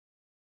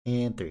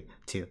And 3,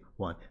 2,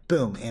 1,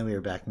 boom! And we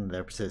are back in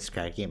another episode of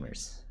Socratic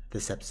Gamers.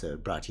 This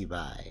episode brought to you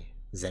by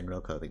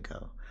Zenreal Clothing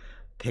Co.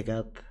 Pick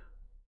up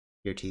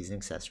your tees and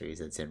accessories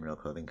at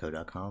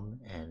zenrealclothingco.com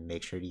and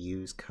make sure to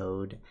use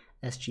code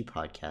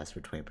SGPodcast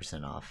for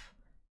 20% off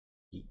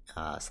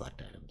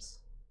select items.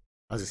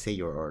 I was going to say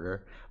your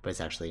order, but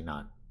it's actually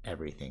not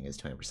everything is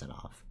 20%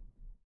 off.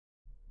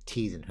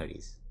 Tees and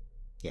hoodies.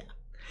 Yeah.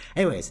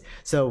 Anyways,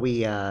 so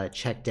we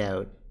checked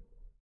out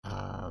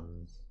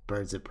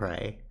Birds of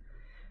Prey.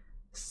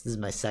 This is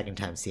my second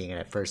time seeing it.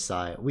 I first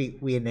saw it.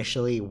 We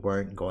initially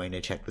weren't going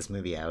to check this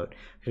movie out.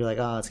 We were like,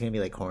 oh, it's gonna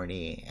be like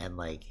corny, and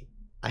like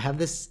I have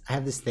this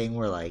thing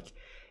where like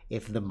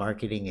if the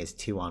marketing is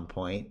too on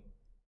point,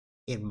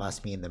 it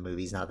must mean the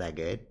movie's not that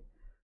good.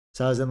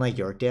 So I was in like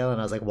Yorkdale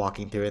and I was like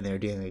walking through and they were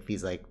doing like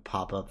these like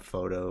pop-up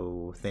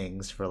photo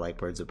things for like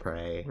Birds of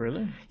Prey.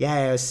 Really?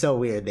 Yeah, it was so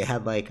weird. They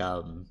had like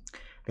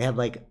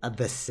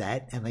the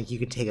set and like you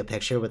could take a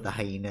picture with the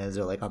hyenas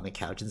or like on the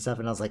couch and stuff,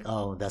 and I was like,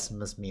 oh, that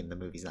must mean the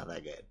movie's not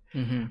that good,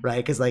 right?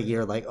 Because like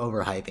you're like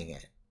overhyping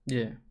it.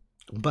 Yeah.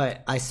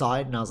 But I saw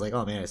it and I was like,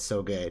 oh man, it's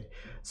so good.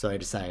 So I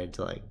decided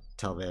to like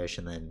tell Vish,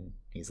 and then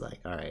he's like,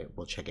 all right,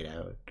 we'll check it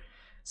out.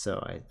 So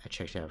I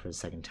checked it out for the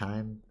second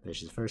time,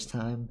 Vish's first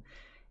time,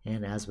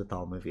 and as with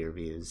all movie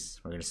reviews,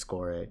 we're gonna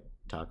score it,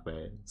 talk about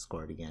it,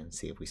 score it again,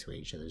 see if we sway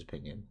each other's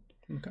opinion.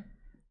 Okay.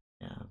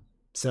 Yeah.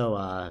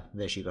 So,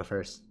 Vish, you go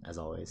first, as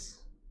always.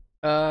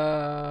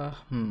 7.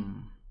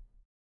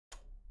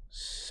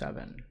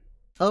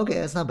 Okay,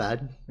 that's not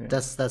bad. Yeah.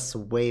 That's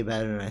way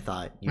better than I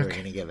thought you were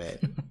gonna give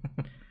it.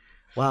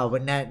 Wow,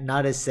 but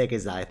not as sick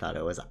as I thought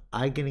it was.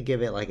 I'm gonna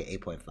give it like an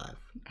 8.5.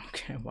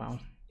 Okay, wow.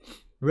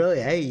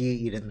 Really? Hey,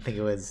 you didn't think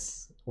it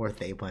was worth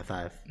the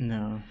 8.5?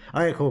 No.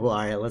 All right, cool. All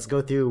right, let's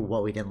go through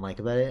what we didn't like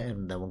about it,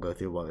 and then we'll go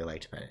through what we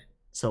liked about it.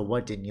 So,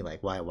 what didn't you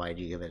like? Why did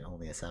you give it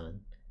only a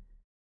 7?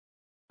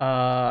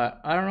 I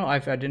don't know. I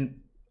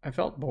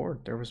felt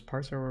bored. There was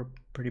parts that were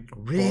pretty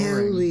boring.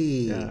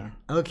 Really? Yeah.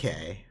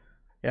 Okay.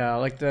 Yeah,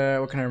 like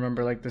what can I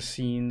remember? Like the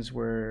scenes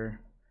where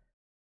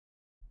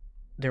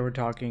they were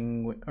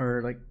talking,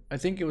 or like I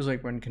think it was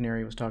like when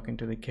Canary was talking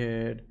to the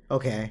kid.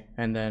 Okay.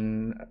 And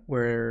then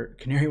where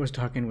Canary was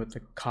talking with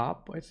the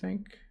cop, I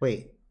think.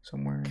 Wait.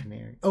 Somewhere.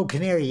 Canary. Oh,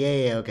 Canary.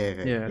 Yeah. Okay.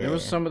 Yeah, there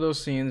was some of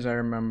those scenes I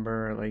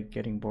remember like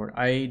getting bored.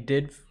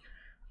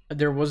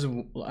 There was, I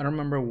don't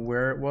remember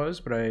where it was,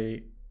 but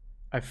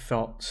I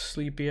felt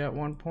sleepy at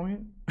one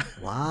point.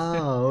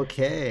 Wow,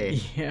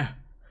 okay. Yeah.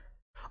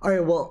 All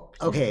right, well,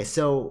 okay,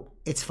 so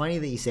it's funny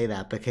that you say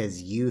that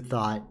because you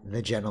thought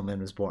The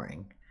Gentleman was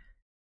boring.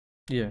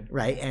 Yeah.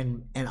 Right?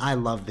 And I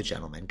love The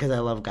Gentleman because I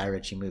love Guy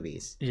Ritchie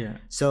movies. Yeah.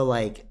 So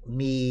like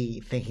me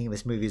thinking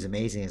this movie is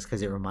amazing is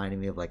because it reminded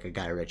me of like a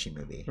Guy Ritchie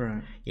movie.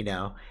 Right. You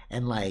know?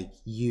 And like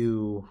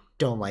you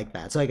don't like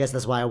that. So I guess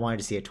that's why I wanted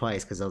to see it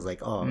twice, because I was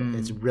like, oh,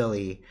 it's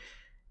really...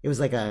 It's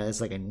like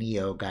a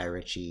neo Guy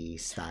Ritchie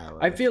style.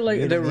 I feel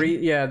like the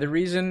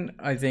reason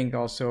I think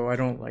also I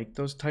don't like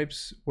those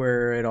types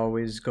where it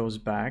always goes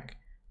back,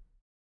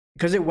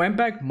 because it went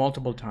back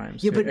multiple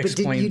times. Yeah, but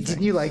didn't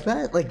you like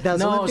that? Like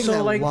that's one thing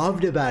I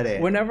loved about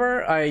it.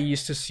 Whenever I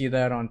used to see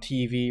that on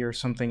TV or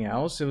something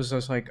else, it was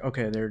just like,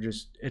 okay, they're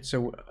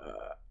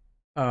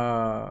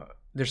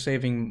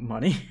saving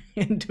money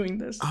in doing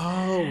this.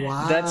 Oh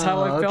wow, that's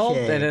how I felt.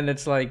 And then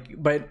it's like,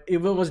 but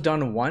if it was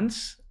done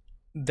once,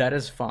 that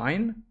is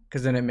fine,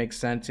 because then it makes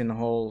sense in the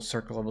whole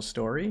circle of a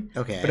story.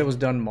 Okay. But it was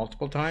done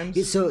multiple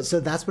times. So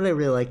that's what I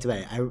really liked about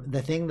it.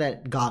 The thing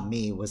that got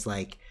me was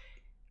like,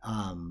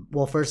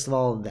 well, first of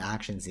all, the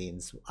action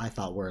scenes I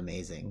thought were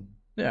amazing.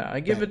 Yeah,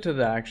 I give it to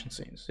the action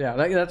scenes. Yeah,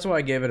 that's why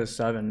I gave it a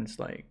 7. It's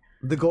like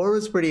the gore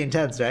was pretty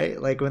intense,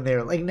 right? Like when they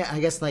were like,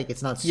 I guess like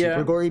it's not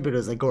super gory, but it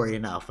was like gory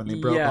enough when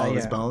they broke all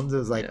his bones. It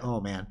was like,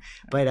 oh man.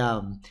 But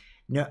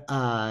no,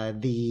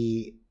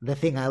 the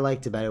thing I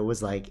liked about it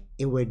was like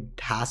it would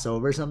pass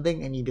over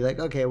something and you'd be like,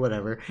 okay,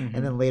 whatever.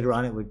 And then later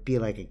on it would be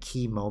like a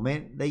key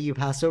moment that you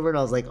passed over, and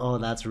I was like, oh,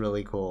 that's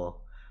really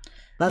cool.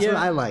 That's what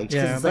I liked.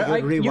 Yeah, it's like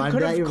but rewind you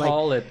could that.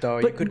 call it though.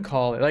 You could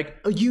call it like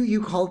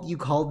you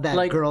called that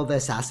like, girl the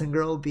assassin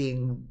girl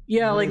being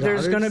like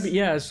there's gonna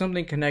be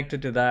something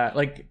connected to that.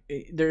 Like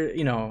there,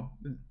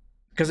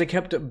 because it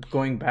kept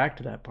going back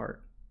to that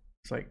part.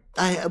 It's like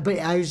but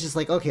I was just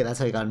like, okay, that's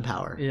how he got in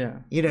power. Yeah,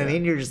 you know what I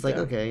mean? You're just like,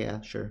 okay,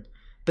 yeah, sure.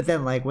 But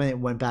then like when it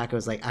went back, it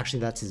was like,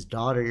 actually that's his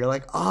daughter. You're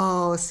like,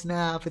 oh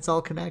snap, it's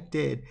all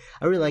connected.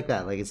 I really like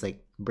that. Like it's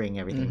like bring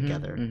everything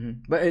together.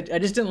 But I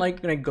just didn't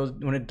like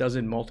when it does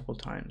it multiple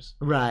times.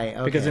 Right.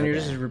 Okay, because then you're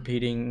just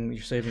repeating,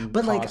 you're saving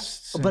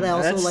costs. But I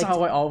also that's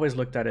how I always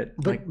looked at it.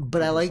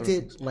 But I liked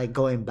it like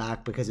going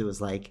back because it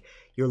was like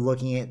you're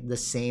looking at the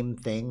same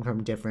thing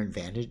from different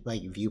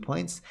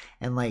viewpoints,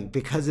 and like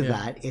because of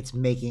that, it's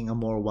making a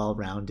more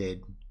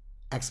well-rounded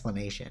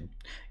explanation.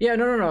 Yeah,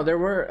 no. There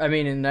were, I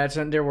mean, in that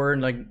sense, there were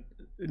like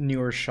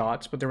newer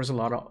shots, but there was a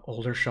lot of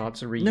older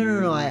shots reused.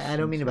 No. I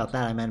don't mean about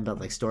that. I meant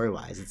about like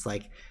story-wise. It's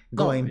like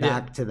going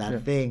back to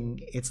that thing.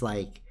 It's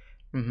like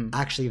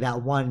actually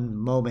that one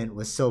moment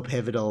was so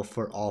pivotal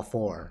for all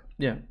four.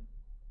 Yeah.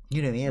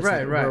 You know what I mean? It's Right,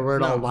 like right. where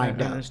it all No,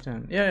 lined I up.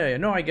 understand. Yeah.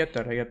 No, I get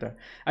that.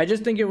 I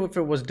just think if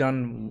it was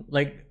done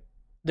like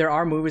there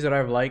are movies that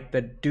I've liked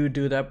that do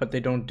that, but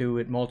they don't do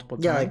it multiple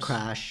times. Yeah, like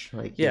Crash.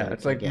 Like yeah,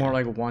 it's like more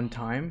like one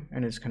time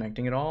and it's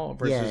connecting it all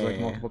versus like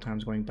multiple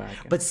times going back.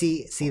 But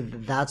see,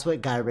 that's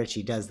what Guy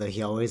Ritchie does though.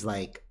 He always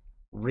like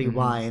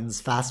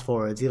rewinds, fast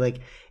forwards. He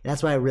like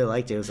that's why I really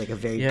liked it. It was like a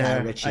very Guy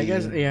Ritchie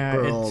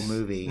girl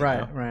movie.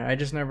 Right, right. I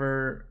just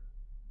never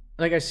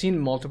like I've seen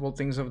multiple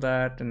things of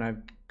that and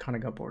I've kind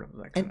of got bored of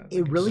that. And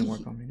it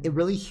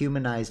really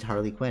humanized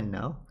Harley Quinn.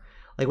 No.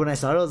 Like when I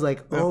saw it, I was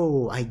like,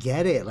 "Oh, I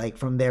get it." Like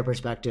from their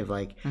perspective,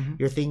 like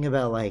you're thinking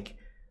about like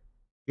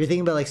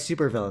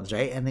supervillains,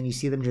 right? And then you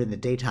see them during the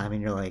daytime,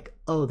 and you're like,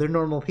 "Oh, they're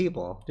normal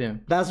people." Yeah,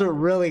 that's what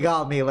really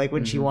got me. Like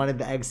when she wanted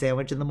the egg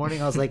sandwich in the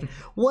morning, I was like,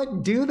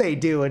 "What do they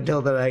do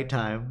until the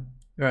nighttime?"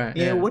 Right.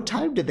 You know, what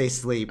time did they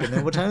sleep, and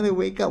then what time do they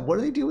wake up? What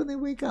do they do when they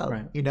wake up?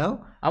 Right. You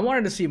know. I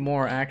wanted to see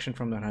more action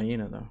from that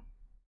hyena, though.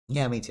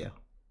 Yeah, me too.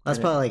 That's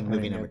probably like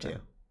movie number 2.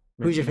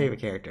 Who's your favorite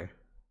character?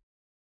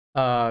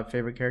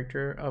 Favorite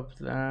character of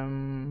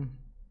them.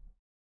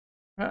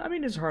 I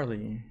mean, it's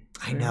Harley.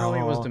 I know.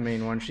 Harley was the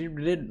main one. She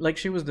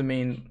was the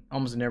main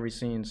almost in every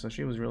scene, so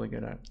she was really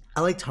good at it.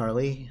 I liked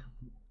Harley,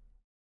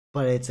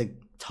 but it's a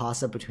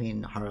toss up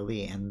between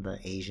Harley and the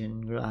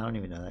Asian girl. I don't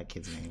even know that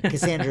kid's name.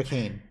 Cassandra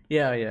Cain.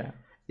 Yeah.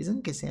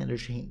 Isn't Cassandra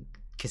Cain?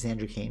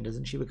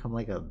 Doesn't she become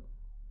like a?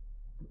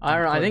 I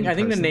don't know. I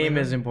think the name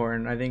is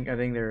important. I think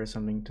there is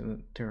something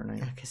to her name.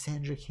 Yeah,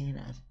 Cassandra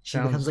Cain. She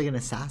becomes like an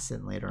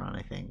assassin later on,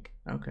 I think.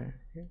 Okay,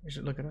 we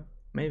should look it up.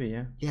 Maybe,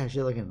 yeah. Yeah, I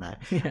should look into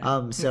that.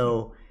 Yeah.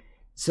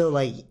 So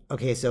like,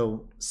 okay,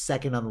 so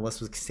second on the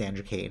list was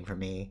Cassandra Cain for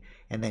me,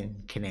 and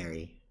then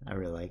Canary. I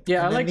really liked.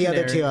 Yeah, and I like the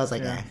Canary. Other two. I was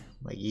like,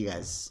 like you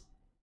guys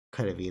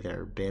could have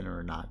either been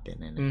or not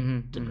been in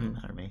it. Didn't really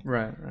matter to me.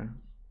 Right.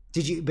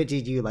 Did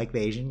you like the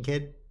Asian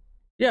kid?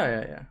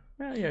 Yeah.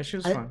 She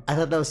was fun. I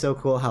thought that was so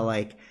cool how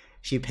like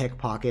she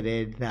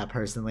pickpocketed that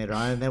person later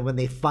on, and then when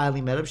they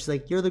finally met up, she's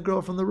like, "You're the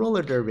girl from the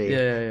roller derby."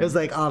 Yeah. It was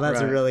like, oh,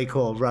 that's really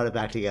cool. Brought it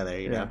back together,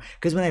 you know?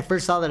 Because when I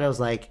first saw that, I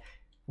was like,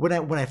 when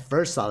I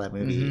first saw that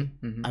movie,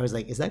 I was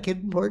like, is that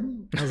kid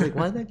important? I was like,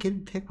 why did that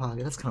kid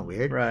pickpocket? That's kind of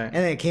weird. Right. And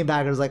then it came back,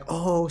 and I was like,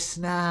 oh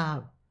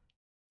snap,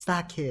 it's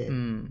that kid.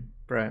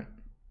 Right.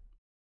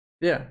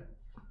 Yeah.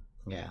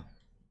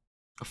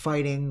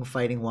 Fighting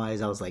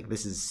wise, I was like,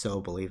 this is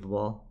so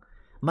believable.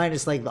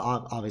 Minus like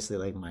obviously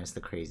like minus the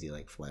crazy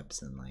like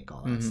flips and like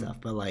all that stuff,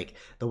 but like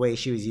the way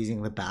she was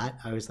using the bat,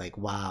 I was like,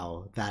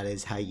 wow, that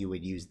is how you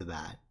would use the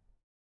bat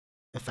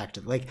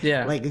effectively,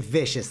 like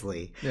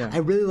viciously. I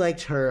really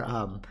liked her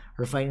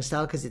fighting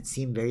style because it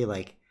seemed very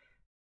like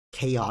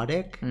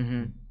chaotic,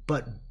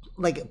 but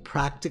like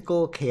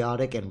practical,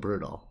 chaotic, and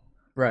brutal.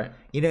 Right.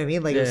 You know what I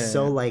mean? Like it was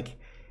so like.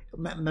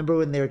 Remember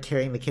when they were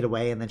carrying the kid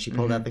away and then she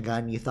pulled out the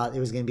gun? You thought it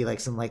was gonna be like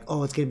some like,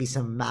 oh, it's gonna be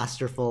some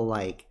masterful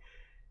like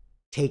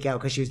takeout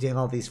because she was doing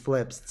all these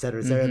flips,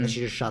 etc., etc., and then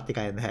she just shot the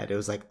guy in the head. It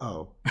was like,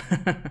 oh,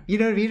 you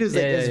know what I mean? It was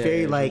like it was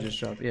very like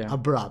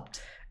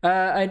abrupt.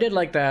 I did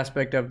like the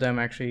aspect of them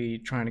actually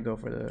trying to go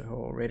for the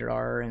whole rated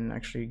R and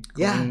actually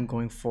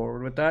going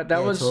forward with that.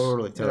 That was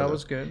totally. That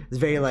was good. It's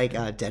very like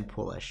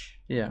Deadpoolish.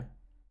 Yeah.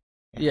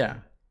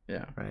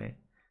 Right.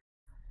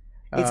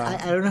 It's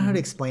I don't know how to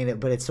explain it,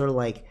 but it's sort of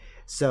like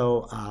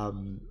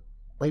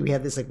like we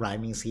have this like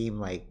rhyming scheme,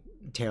 like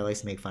Tara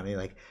likes to make fun of me,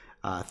 like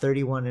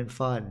 31 and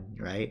fun,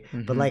 right?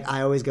 But like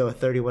I always go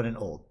 31 and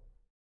old.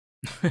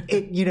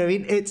 You know what I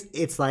mean?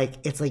 It's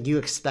like you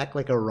expect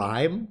like a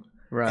rhyme,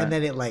 right? And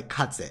then it like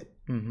cuts it.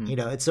 You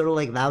know, it's sort of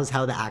like that was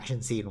how the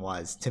action scene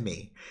was to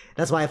me.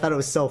 That's why I thought it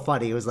was so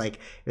funny. It was like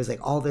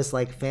all this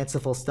like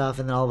fanciful stuff,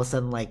 and then all of a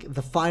sudden like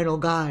the final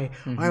guy.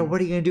 All right, what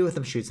are you gonna do with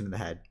him? Shoots him in the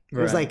head. It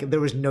was like there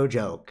was no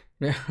joke.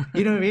 Yeah.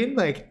 You know what I mean?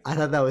 Like I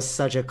thought that was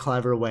such a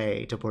clever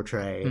way to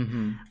portray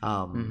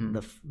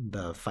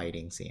the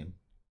fighting scene.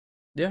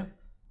 Yeah.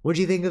 What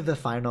do you think of the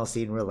final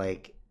scene where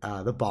like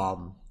the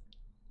bomb?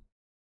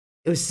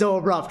 It was so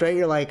abrupt, right?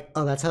 You're like,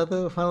 oh, that's how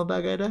the final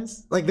bad guy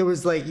dies? Like there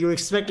was like you were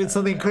expecting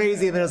something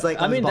crazy, and then it was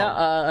like, oh, I mean,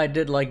 I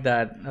did like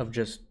that of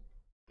just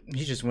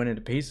he just went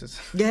into pieces.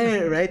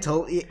 Yeah, right.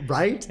 Totally,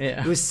 right.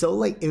 Yeah. It was so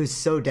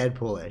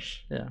Deadpoolish.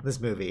 Yeah. This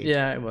movie.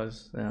 Yeah, it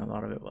was. Yeah, a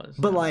lot of it was.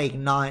 But like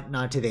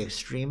not to the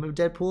extreme of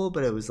Deadpool,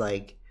 but it was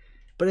like,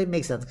 but it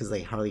makes sense because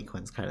like Harley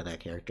Quinn's kind of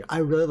that character. I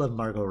really love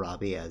Margot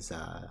Robbie as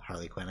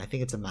Harley Quinn. I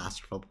think it's a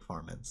masterful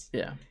performance.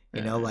 Yeah.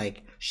 You know,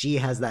 like she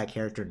has that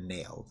character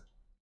nailed.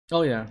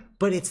 Oh yeah.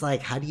 But it's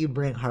like, how do you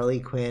bring Harley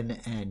Quinn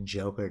and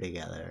Joker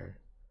together?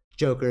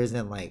 Joker's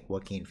and like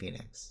Joaquin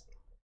Phoenix.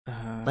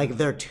 Like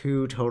they're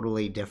two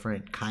totally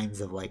different kinds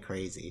of like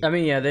crazy. I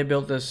mean, yeah, they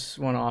built this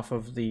one off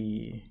of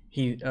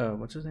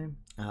what's his name?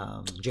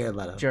 Jared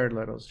Leto. Jared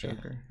Leto's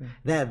Joker.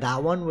 Yeah.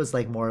 That one was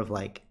like more of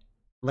like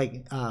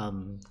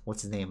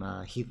what's his name?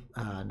 Heath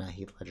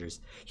Ledger's.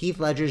 Heath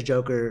Ledger's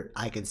Joker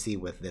I could see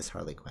with this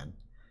Harley Quinn.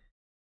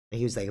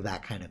 He was like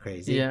that kind of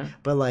crazy. Yeah.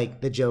 But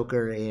like the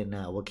Joker in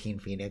Joaquin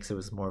Phoenix, it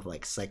was more of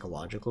like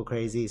psychological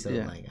crazy. So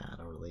like I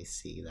don't really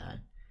see that.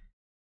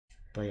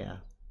 But yeah.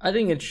 I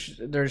think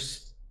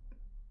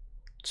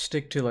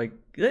stick to like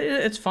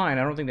it's fine.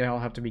 I don't think they all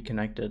have to be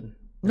connected.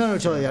 No,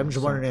 totally. I'm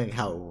just wondering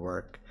how it would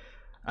work.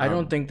 I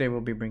don't think they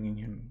will be bringing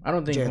him. I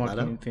don't think Jared Joaquin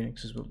Leto?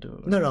 Phoenix will do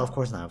it. No, of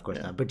course not. Of course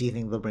not. But do you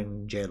think they'll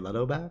bring Jared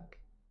Leto back?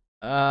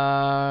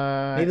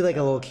 Maybe Maybe like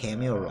a little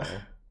cameo role.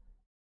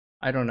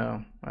 I don't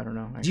know.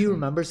 Actually. Do you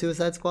remember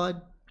Suicide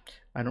Squad?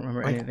 I don't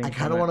remember Like, anything. I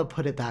kind of want to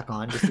put it back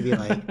on just to be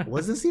like,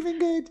 was this even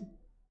good?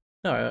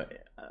 No,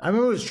 I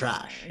remember it was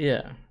trash.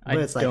 yeah, But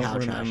it's like, don't how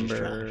trash is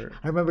remember. trash?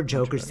 I remember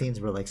Joker's scenes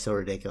were like so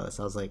ridiculous.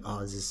 I was like, oh,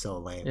 this is so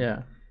lame.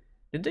 Yeah,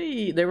 did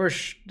they? They were.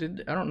 I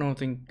don't know. I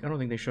don't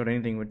think they showed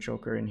anything with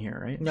Joker in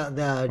here, right?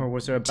 No, Or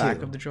was there a back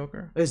two. of the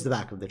Joker? It was the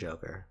back of the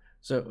Joker.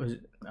 So it was,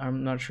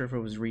 I'm not sure if it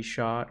was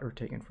reshot or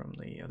taken from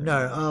the other.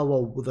 No,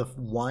 well, the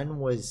one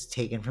was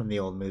taken from the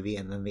old movie,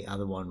 and then the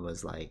other one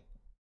was like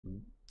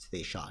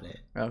they shot it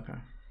Okay.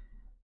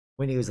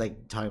 when he was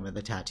like talking about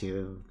the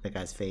tattoo of the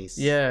guy's face.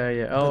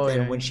 Yeah. But Oh,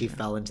 then yeah. when she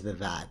fell into the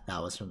vat,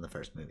 that was from the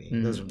first movie.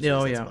 Mhm. Those were from Yeah,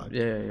 oh, Suicide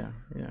yeah.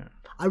 Squad. Yeah.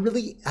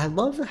 I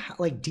love how,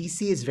 like,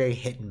 DC is very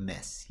hit and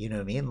miss. You know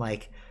what I mean?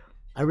 Like,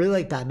 I really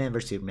like Batman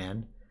vs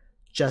Superman.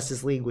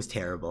 Justice League was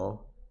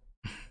terrible.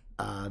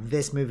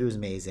 This movie was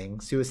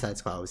amazing. Suicide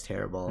Squad was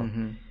terrible.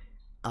 Mm-hmm.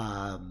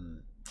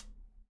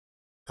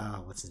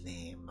 What's his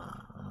name?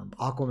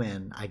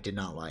 Aquaman, I did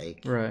not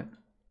like. Right.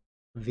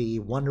 The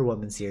Wonder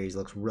Woman series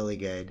looks really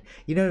good.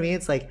 You know what I mean?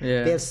 It's like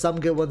Yeah. they have some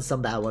good ones,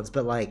 some bad ones,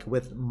 but like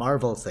with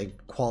Marvel, it's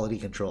like quality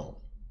control.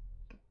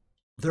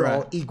 They're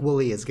all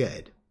equally as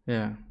good.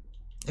 Yeah.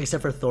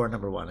 Except for Thor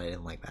 #1, I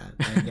didn't like that.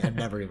 I've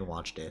never even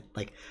watched it.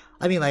 Like,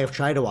 I mean, like I've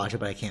tried to watch it,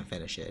 but I can't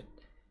finish it.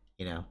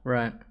 You know.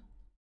 Right.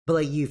 But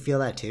like, you feel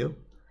that too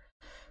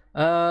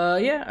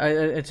Yeah.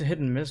 It's a hit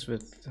and miss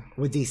with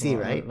DC,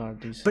 right? A lot of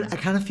DC. But I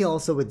kind of feel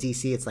also with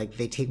DC, it's like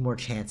they take more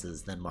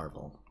chances than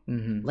Marvel.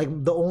 Mm-hmm.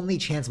 Like the only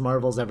chance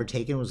Marvel's ever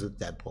taken was with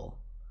Deadpool.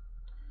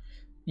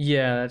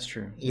 Yeah, that's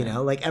true. You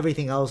know, like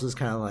everything else was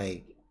kind of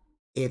like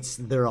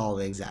they're all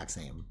the exact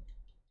same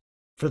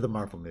for the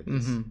Marvel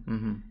movies. Mm-hmm.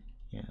 Mm-hmm.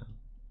 Yeah,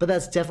 but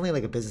that's definitely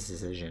like a business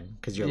decision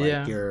because you're like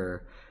Yeah.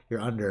 you're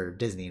under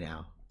Disney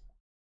now,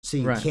 so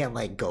you can't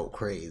like go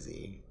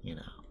crazy. You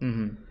know.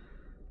 Mm-hmm.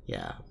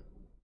 Yeah.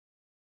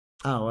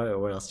 Oh,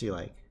 what else do you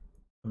like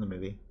in the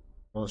movie?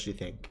 What else do you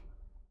think?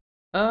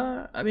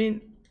 I mean,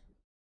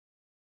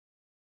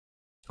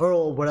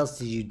 Or what else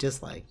did you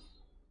dislike?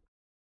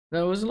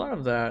 there was a lot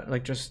of that,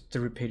 like just the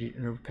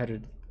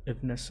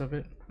repetitiveness of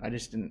it.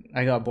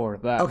 I got bored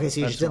of that. Okay, so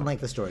you just didn't all. like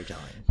the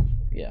storytelling.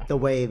 Yeah. The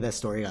way the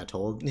story got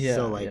told. Yeah.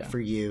 So like yeah. for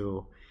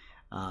you,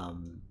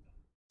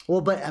 well,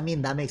 but I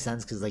mean that makes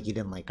sense because like you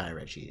didn't like Guy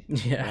Ritchie,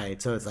 Yeah.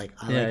 right? So it's like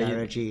I Yeah, like Guy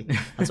Ritchie.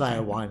 That's why I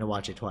wanted to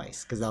watch it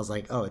twice because I was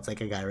like, oh, it's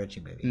like a Guy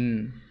Ritchie movie.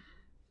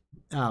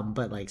 Mm.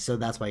 But like, so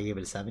that's why you gave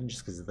it a 7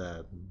 just because of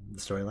the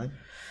storyline,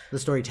 the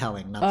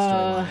storytelling, not the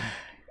storyline.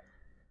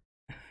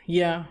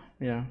 Yeah.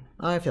 Yeah.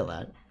 I feel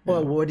that.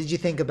 Well, what did you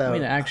think about? I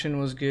mean, the action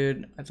was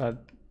good. I thought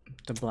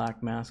the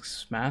Black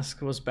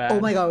mask was bad. Oh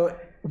my god!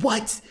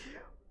 What?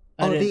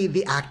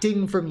 The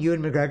acting from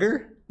Ewan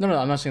McGregor? No,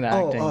 I'm not saying the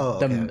acting.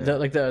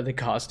 Okay. The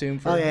costume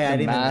for I the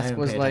didn't mask even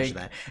was pay like.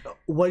 attention to that.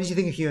 What did you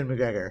think of Ewan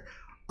McGregor?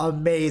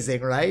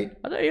 Amazing, right?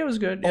 I thought it was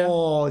good. Yeah.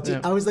 Oh, dude,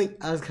 Yeah. I was kind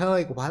of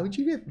like, why would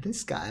you get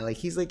this guy? Like,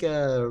 he's like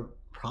a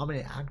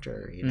prominent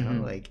actor, you know?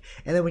 Mhm. Like,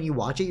 and then when you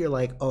watch it, you're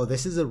like, oh,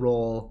 this is a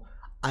role.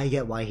 I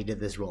get why he did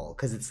this role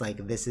because it's like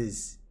this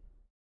is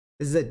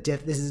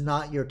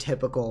not your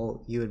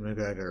typical Ewan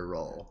McGregor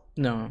role.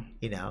 No.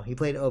 You know, he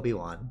played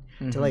Obi-Wan.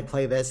 To like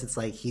play this, it's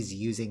like he's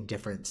using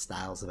different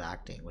styles of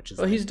acting, which is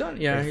Well, like, he's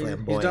done. Yeah, very he's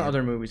done flamboyant.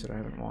 other movies that I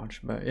haven't watched,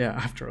 but yeah,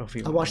 after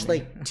Obi-Wan. I watched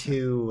like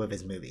 2 of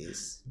his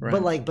movies, Right.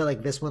 but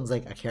like this one's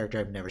like a character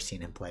I've never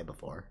seen him play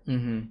before.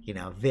 Mm-hmm. You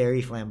know,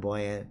 very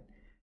flamboyant.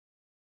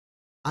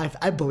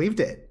 I believed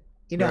it.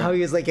 You know Right. how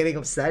he was like getting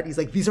upset? He's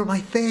like, these are my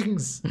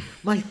things.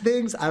 My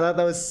things. I thought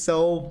that was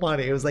so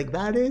funny. It was like,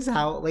 that is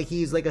how, like,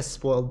 he's like a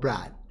spoiled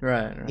brat.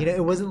 Right. You know,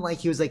 it wasn't like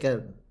he was like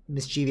a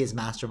mischievous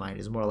mastermind. It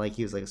was more like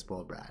he was like a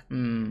spoiled brat.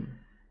 Mm.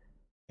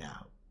 Yeah.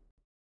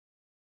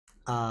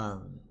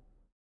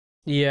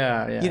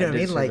 Yeah. You know what I did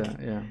mean? see Like,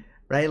 that, yeah.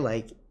 right?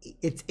 Like,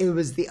 it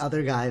was the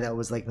other guy that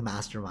was like the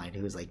mastermind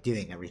who was like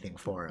doing everything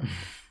for him.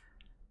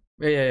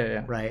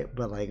 Yeah. Right?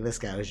 But like, this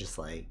guy was just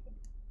like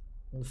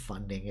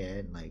funding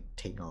it and like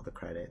taking all the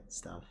credit and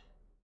stuff.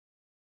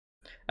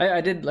 I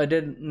did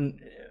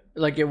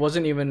like, it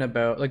wasn't even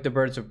about like the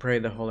Birds of Prey.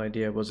 The whole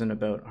idea wasn't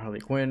about Harley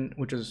Quinn,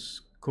 which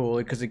is cool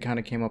because it kind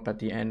of came up at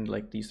the end.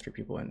 Like, these 3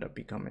 people end up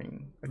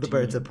becoming The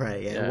Birds of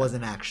Prey. Yeah. It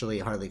wasn't actually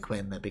Harley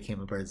Quinn that became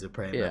a Birds of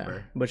Prey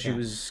member. But she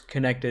was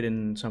connected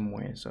in some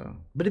way. So.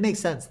 But it makes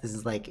sense. This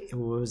is like,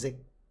 what was it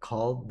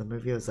called? The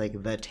movie was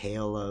like The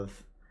Tale of.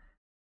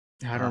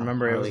 I don't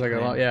remember. It was Harley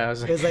like a lot. Quinn. Yeah,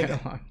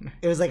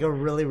 It was like a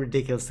really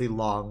ridiculously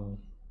long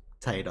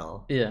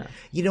title. Yeah.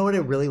 You know what I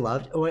really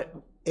loved?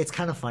 It's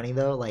kind of funny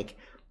though. Like,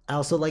 I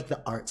also like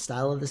the art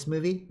style of this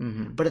movie,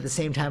 but at the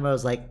same time, I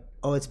was like,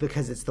 oh, it's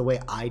because it's the way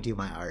I do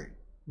my art.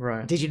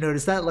 Right. Did you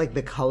notice that? Like,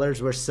 the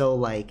colors were so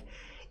like,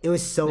 it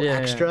was so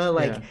extra.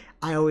 Like yeah.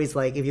 I always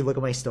like, if you look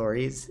at my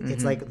stories,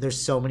 it's Mhm. like there's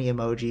so many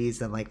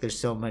emojis and like there's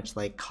so much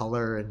like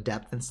color and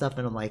depth and stuff.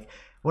 And I'm like,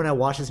 when I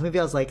watched this movie,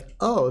 I was like,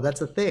 oh,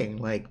 that's a thing.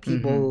 Like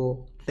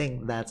people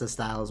think that's a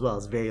style as well.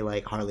 It's very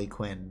like Harley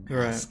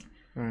Quinn-esque.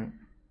 Right.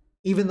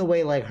 Even the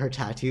way like her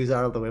tattoos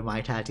are, the way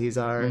my tattoos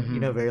are, you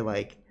know, very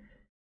like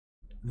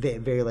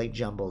like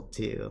jumbled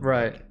too.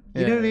 Right. Like,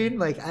 you know what I mean?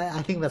 Like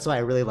I think that's why I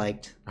really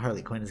liked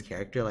Harley Quinn as a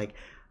character. Like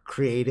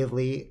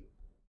creatively,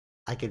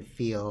 I could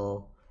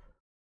feel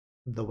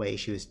the way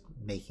she was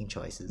making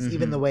choices.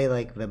 Even the way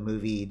like the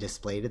movie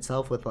displayed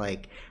itself with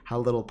like how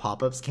little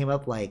pop-ups came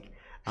up, like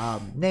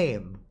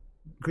name,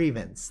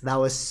 grievance. That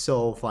was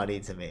so funny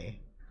to me.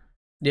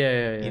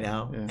 Yeah. You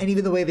know, and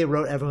even the way they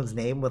wrote everyone's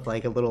name with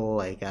like a little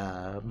like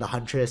the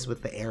Huntress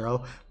with the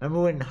arrow.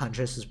 Remember when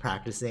Huntress was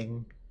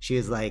practicing? She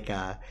was like,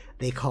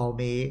 they call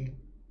me,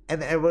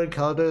 and everyone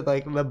called her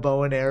like the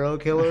bow and arrow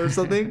killer or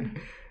something.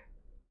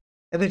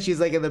 And then she's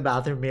like in the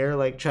bathroom mirror,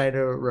 like trying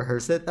to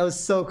rehearse it. That was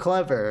so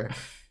clever.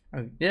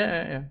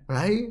 Yeah.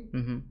 Right?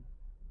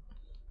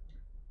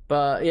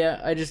 But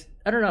yeah,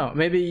 I don't know.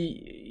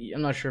 Maybe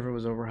I'm not sure if it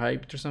was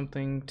overhyped or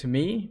something to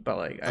me, but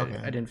like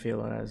I didn't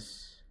feel it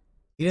as.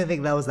 You didn't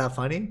think that was that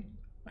funny?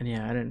 And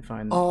yeah, I didn't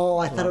find. Oh,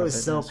 I thought it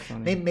was so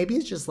funny. Maybe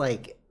it's just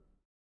like,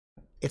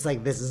 it's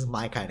like this is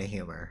my kind of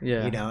humor,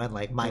 you know, and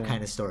like my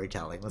kind of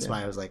storytelling. That's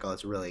why I was like, oh,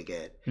 it's really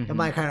good, and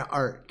my kind of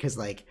art, because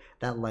like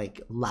that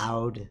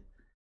loud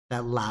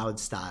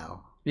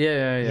style.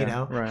 Yeah. You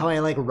know right. how I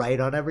like write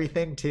on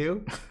everything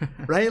too,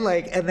 right?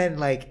 Like, and then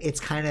like it's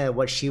kind of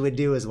what she would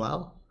do as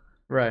well,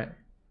 right?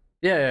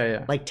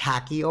 Yeah. Like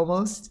tacky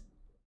almost,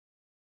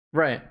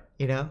 right?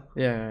 You know?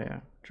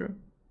 Yeah. True.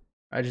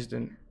 I just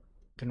didn't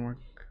work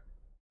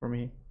for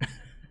me.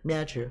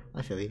 Yeah, true.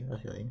 I feel you.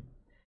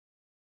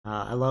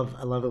 I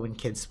love it when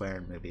kids swear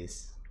in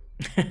movies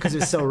because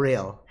it's so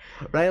real,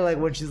 right? Like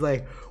when she's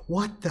like,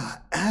 "What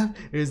the f?"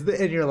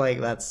 and you're like,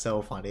 "That's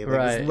so funny." Like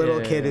right, this little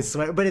kid is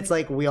swearing, but it's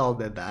like we all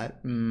did that.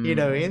 You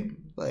know what I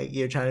mean? Like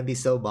you're trying to be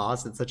so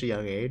boss at such a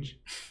young age,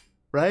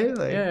 right?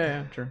 Like,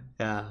 yeah, true.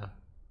 Yeah,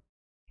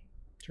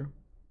 true.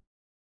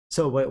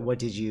 So what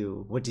did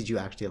you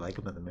actually like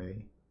about the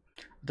movie?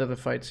 The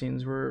fight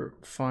scenes were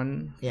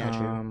fun. Yeah,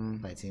 true.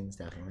 Fight scenes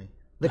definitely.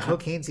 The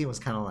cocaine scene was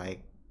kind of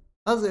like.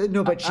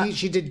 No, but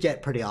she did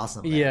get pretty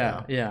awesome.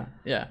 There,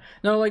 yeah.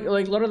 No, like a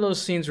lot of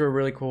those scenes were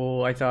really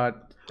cool. I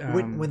thought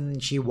when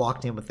she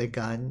walked in with the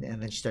gun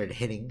and then she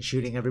started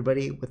shooting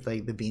everybody with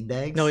like the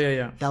beanbags. Oh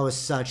yeah. That was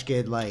such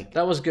good. Like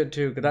that was good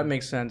too, because that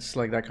makes sense.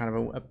 Like that kind of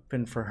a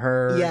weapon for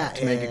her.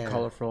 To make it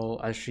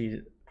colorful as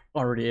she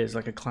already is,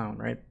 like a clown,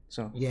 right?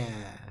 So yeah.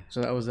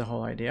 So that was the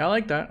whole idea. I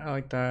like that.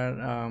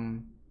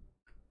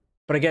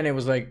 But again, it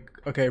was like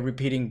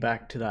repeating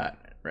back to that.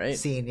 Right?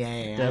 Scene,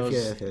 yeah.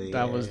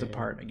 That was the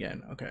part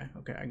again. Okay,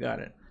 I got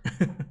it.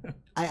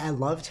 I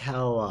loved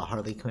how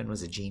Harley Quinn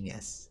was a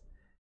genius.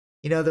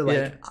 You know, they're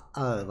like,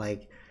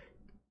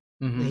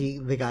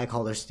 the guy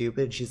called her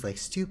stupid. She's like,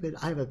 stupid.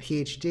 I have a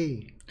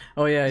PhD.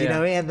 Oh yeah, you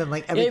know, and then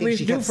like everything we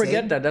she do kept forget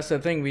saying, that. That's the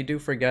thing. We do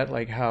forget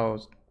like how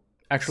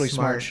actually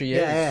smart she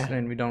is,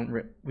 and we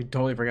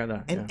totally forget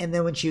that. And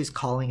then when she was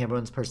calling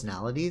everyone's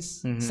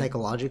personalities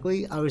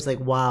psychologically, I was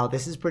like, wow,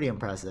 this is pretty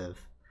impressive.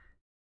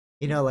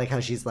 You know, like how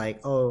she's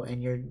like, oh,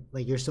 and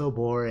you're so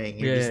boring.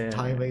 You're just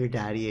talking about your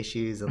daddy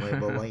issues and like,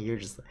 well, like you're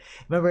just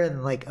remember,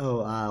 and like,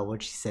 oh,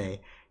 what'd she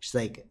say? She's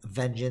like,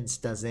 vengeance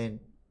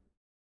doesn't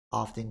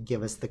often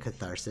give us the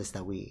catharsis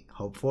that we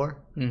hope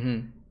for.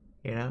 You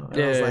know,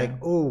 and I was like,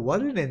 oh,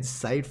 what an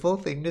insightful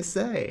thing to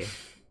say.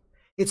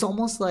 It's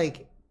almost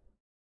like,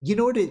 you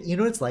know what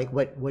it's like.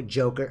 What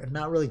Joker?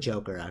 Not really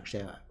Joker,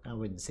 actually. I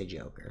wouldn't say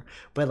Joker,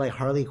 but like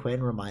Harley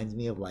Quinn reminds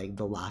me of like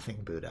the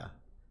Laughing Buddha.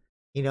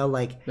 You know,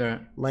 like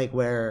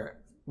where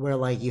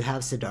like you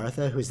have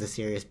Siddhartha, who's the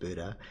serious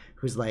Buddha,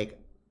 who's like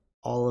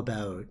all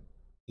about,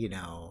 you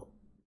know,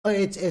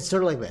 it's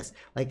sort of like this,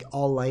 like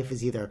all life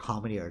is either a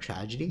comedy or a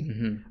tragedy,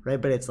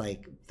 right? But it's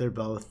like they're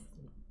both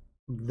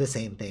the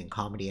same thing.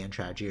 Comedy and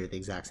tragedy are the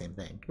exact same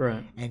thing,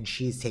 right? And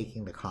she's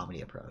taking the comedy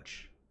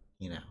approach,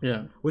 you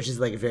know, which is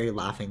like very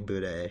Laughing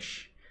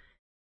Buddha-ish.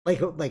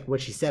 Like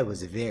what she said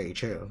was very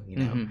true, you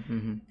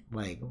know,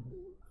 like.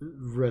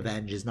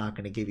 Revenge is not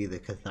going to give you the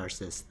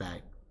catharsis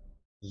that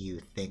you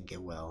think it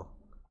will,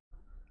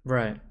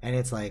 right? And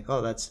it's like,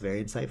 oh, that's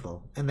very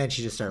insightful. And then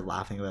she just started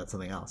laughing about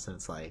something else, and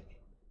it's like,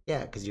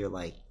 yeah, because you're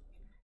like,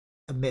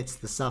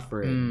 amidst the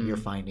suffering, you're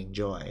finding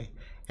joy,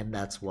 and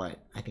that's what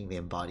I think the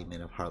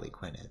embodiment of Harley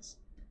Quinn is.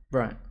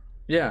 Right.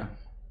 Yeah.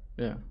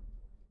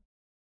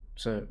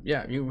 So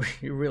yeah, you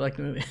really like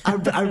the movie.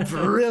 I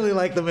really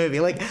like the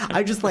movie. Like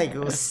I just like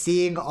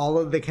seeing all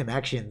of the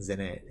connections in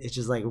it. It's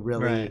just like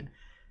really. Right.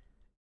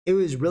 It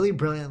was really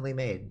brilliantly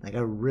made. Like I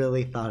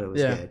really thought it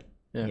was good.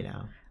 Yeah. You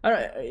know. All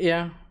right.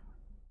 Yeah.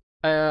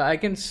 I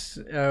can.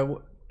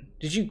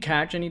 Did you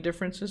catch any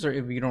differences, or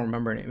if you don't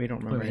remember any? We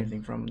don't remember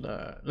anything from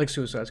the like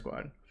Suicide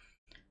Squad.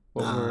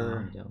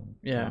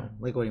 Yeah.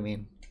 Like what do you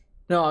mean?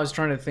 No, I was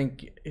trying to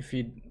think if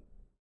you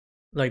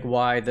like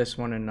why this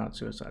one and not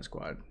Suicide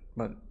Squad,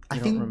 but I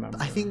don't remember.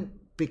 I think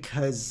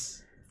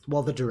because,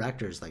 well, the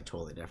director's like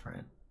totally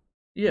different.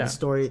 Yeah. The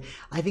story,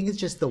 I think it's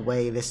just the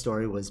way this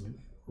story was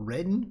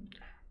written.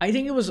 I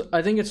think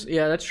it's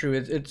yeah, that's true.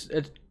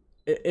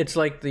 It's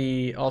like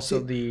the also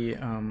the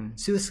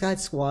Suicide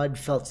Squad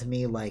felt to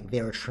me like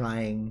they were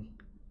trying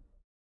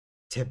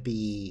to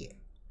be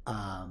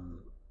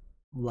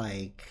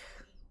like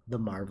the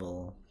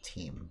Marvel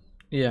team.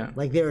 Yeah.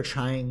 Like they were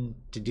trying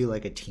to do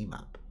like a team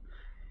up.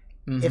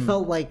 It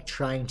felt like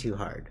trying too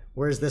hard.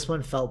 Whereas this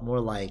one felt more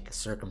like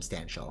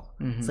circumstantial.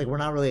 It's like we're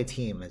not really a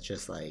team, it's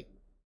just like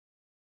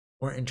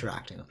we're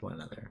interacting with one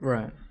another.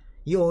 Right.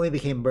 You only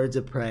became birds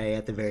of prey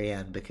at the very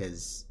end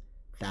because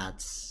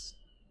that's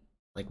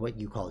like what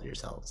you called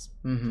yourselves.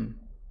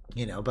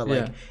 You know, but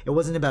like it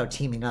wasn't about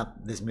teaming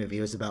up this movie.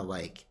 It was about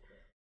like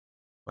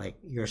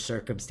your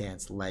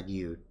circumstance led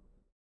you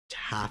to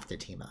have to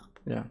team up.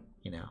 Yeah.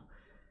 You know?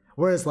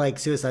 Whereas like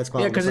Suicide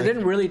Squad, yeah, because it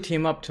didn't really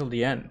team up till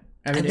the end.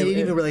 I mean, and they didn't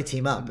even really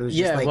team up. It was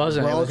just like, it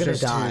wasn't. we're all gonna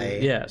die.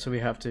 Yeah, so we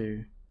have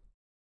to.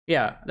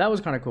 Yeah, that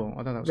was kind of cool. I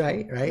thought that was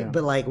right, cool. right. Yeah.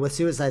 But like with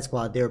Suicide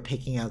Squad, they were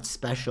picking out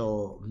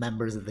special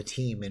members of the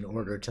team in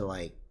order to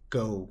like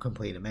go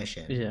complete a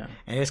mission. Yeah,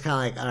 and it's kind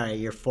of like, all right,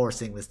 you're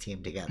forcing this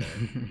team together.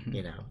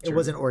 You know, it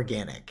wasn't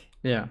organic.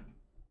 Yeah,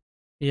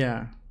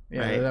 yeah, yeah.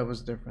 Right? That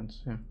was the difference.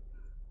 Yeah,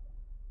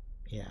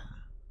 yeah.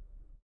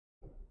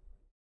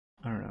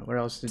 I don't know. What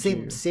else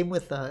did Same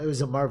with it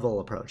was a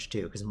Marvel approach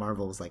too, because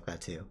Marvel was like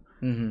that too.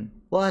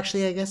 Well,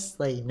 actually, I guess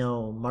like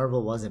no,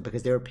 Marvel wasn't,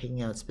 because they were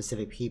picking out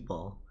specific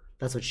people.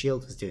 That's what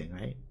Shield was doing,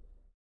 right?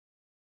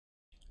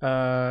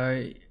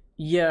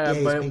 Yeah,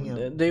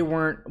 but they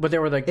weren't. But they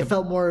were like it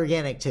felt more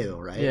organic too,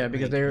 right? Yeah,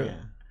 because like,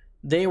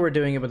 they were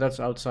doing it, but that's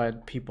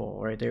outside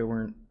people, right? They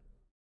weren't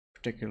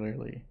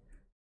particularly.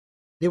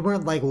 They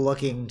weren't like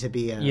looking to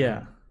be.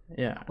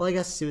 Yeah. Well, I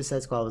guess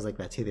Suicide Squad was like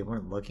that too. They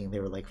weren't looking; they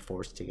were like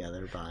forced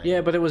together by. Yeah,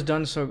 but it was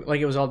done so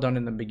like it was all done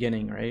in the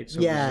beginning, right? So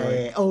yeah, it was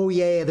like... yeah. Oh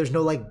yeah. There's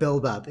no like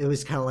build up. It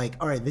was kind of like,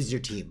 all right, this is your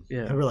team.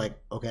 Yeah, and we're like,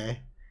 okay.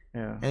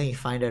 Yeah. And then you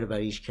find out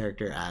about each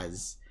character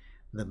as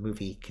the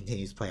movie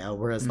continues to play out.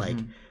 Whereas like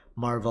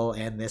Marvel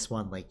and this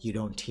one, like you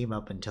don't team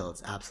up until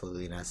it's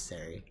absolutely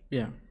necessary.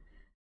 Yeah.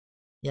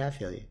 Yeah, I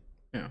feel you.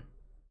 Yeah.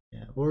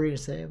 Yeah. What were you gonna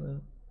say?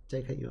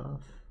 Did I cut you off?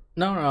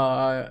 No.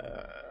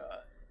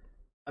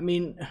 I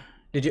mean,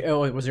 did you?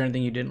 Oh, was there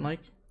anything you didn't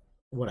like?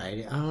 What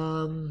I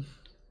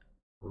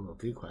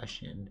good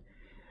question.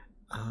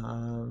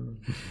 No,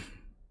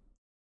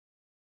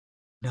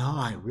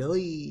 I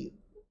really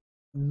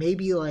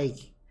maybe like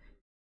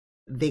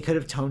they could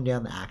have toned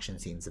down the action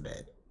scenes a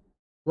bit.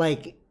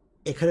 Like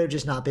it could have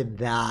just not been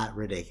that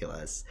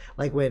ridiculous.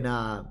 Like when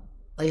the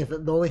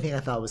only thing I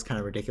thought was kind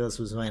of ridiculous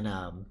was when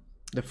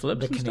the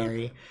flips, the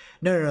canary.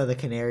 No, the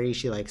canary.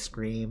 She like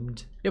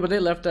screamed. Yeah, but they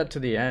left that to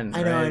the end.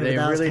 I know. Right? They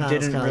really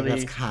didn't really.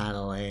 That's kind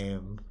of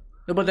lame.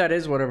 No, but that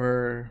is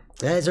whatever.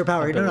 That is her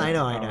power. No, I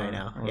know.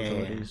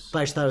 Yeah. But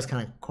I just thought it was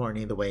kind of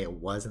corny the way it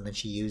was, and then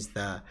she used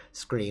the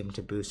scream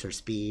to boost her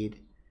speed.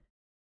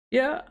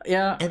 Yeah.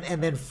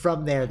 And then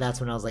from there, that's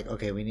when I was like,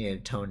 okay, we need to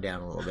tone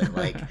down a little bit.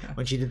 Like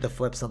when she did the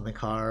flips on the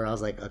car, I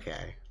was like,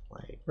 okay,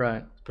 like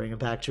right, let's bring it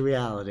back to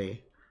reality.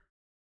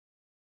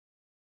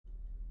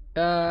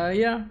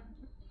 Yeah.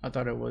 I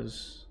thought it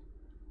was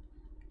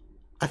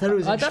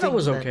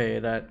okay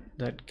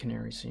that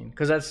canary scene,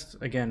 because that's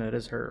again it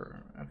is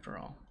her after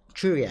all.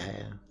 True,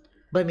 yeah.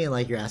 But I mean,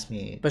 like you're asking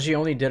me. But she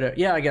only did it.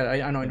 Yeah, I get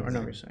it. I know what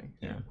you're saying.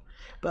 Yeah.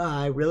 But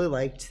I really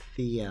liked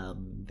the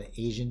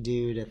Asian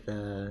dude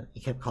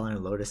he kept calling her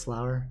Lotus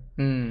Flower.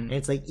 And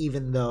it's like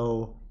even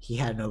though he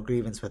had no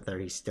grievance with her,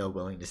 he's still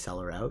willing to sell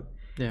her out.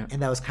 Yeah.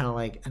 And that was kind of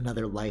like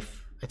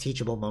a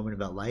teachable moment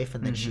about life.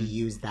 And then she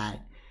used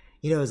that.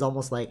 You know, it's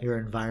almost like your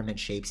environment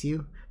shapes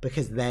you,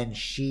 because then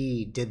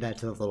she did that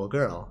to the little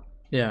girl.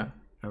 Yeah.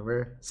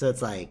 Remember? So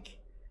it's like...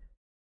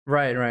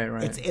 Right.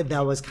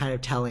 That was kind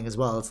of telling as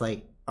well. It's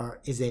like,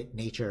 is it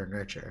nature or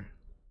nurture?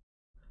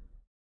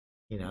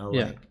 You know?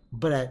 Yeah. Like,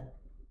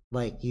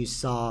 but you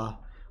saw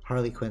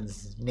Harley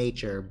Quinn's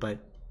nature, but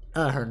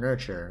her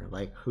nurture,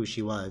 like who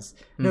she was.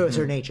 No, it was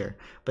her nature.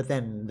 But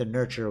then the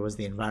nurture was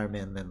the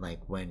environment, and then like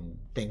when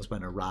things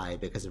went awry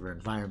because of her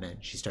environment,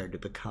 she started to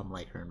become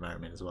like her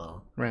environment as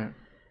well. Right.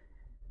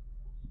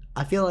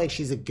 I feel like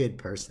she's a good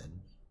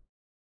person,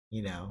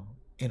 you know,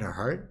 in her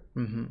heart.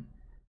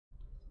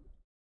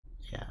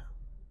 Yeah.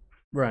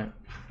 Right.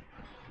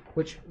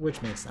 Which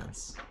makes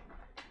sense.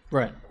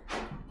 Right.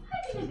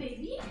 Hi,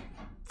 baby.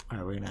 All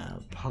right, we're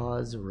gonna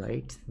pause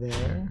right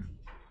there.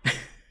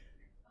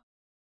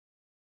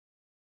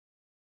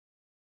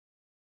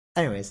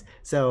 Anyways,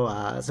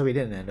 so we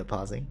didn't end up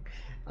pausing.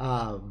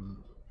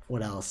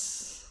 What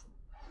else?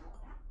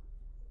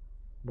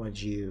 Do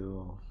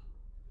you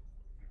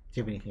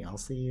have anything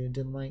else that you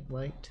didn't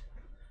liked?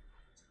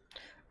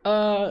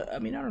 I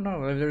mean, I don't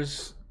know.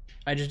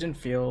 I just didn't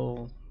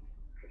feel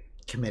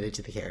committed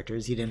to the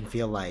characters. You didn't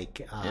feel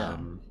like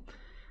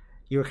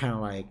you were kind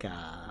of like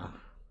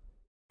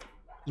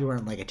you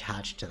weren't like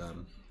attached to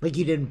them. Like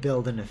you didn't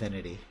build an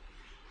affinity.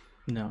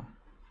 No.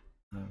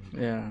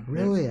 Yeah.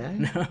 Really?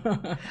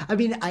 Eh? I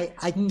mean,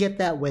 I can get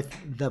that with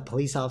the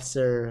police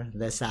officer,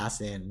 the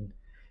assassin.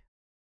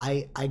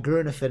 I grew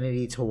an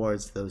affinity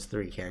towards those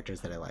three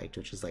characters that I liked,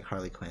 which is like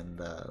Harley Quinn,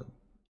 the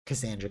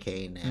Cassandra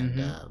Cain,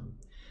 and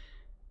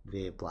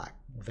the Black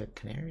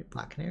Canary.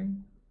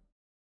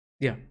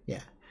 Yeah.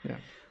 Yeah. Yeah.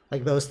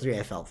 Like those three,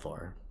 I felt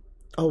for.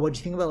 Oh, what do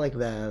you think about like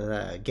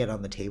the get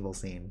on the table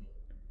scene?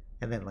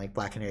 And then like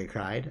Black Canary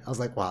cried. I was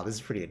like, wow, this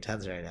is pretty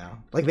intense right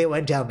now. Like they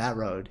went down that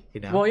road, you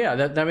know? Well, yeah.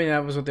 I mean,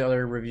 that was what the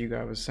other review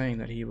guy was saying,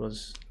 that he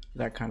was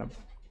that kind of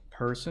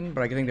person.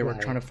 But I think they were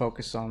trying to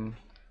focus on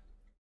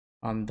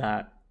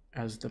that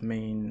as the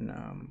main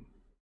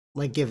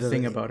like give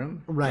thing about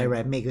him.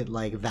 Right. Make it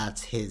like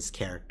that's his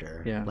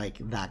character. Yeah. Like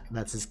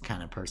that's his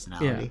kind of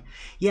personality.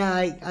 Yeah,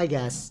 I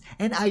guess.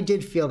 And I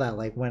did feel that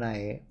like when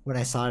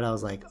I saw it, I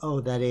was like,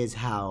 oh, that is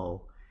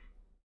how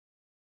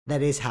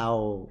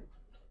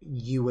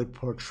you would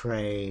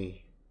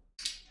portray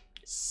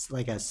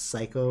like a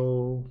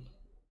psycho,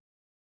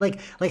 like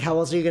how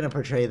else are you going to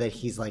portray that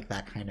he's like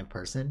that kind of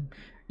person?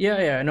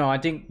 Yeah. No, I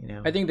think You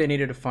know? I think they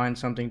needed to find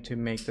something to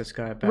make this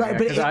guy bad. Right,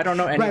 but because I don't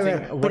know anything.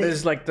 right. What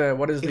is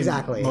the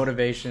Exactly.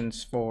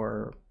 motivations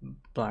for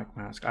Black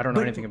Mask? I don't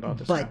know anything about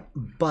this guy.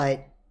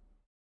 But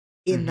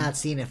in that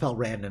scene, it felt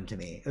random to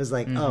me. It was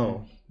like,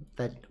 oh,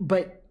 that.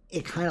 But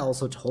it kind of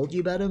also told you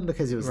about him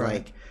because it was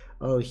like,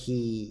 oh,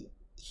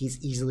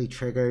 he's easily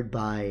triggered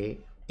by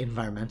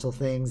environmental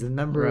things. And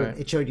remember,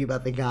 it showed you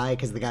about the guy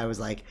because the guy was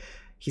like,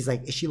 he's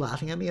like, is she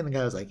laughing at me? And the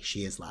guy was like,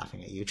 she is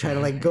laughing at you. Trying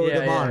to like go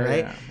them on,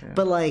 right? Yeah.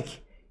 But like,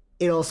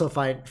 it also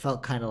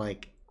felt kind of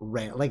like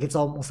random. Like it's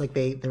almost like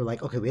they're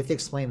like, okay, we have to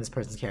explain this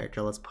person's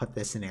character. Let's put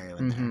this scenario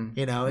in there.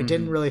 You know, it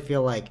didn't really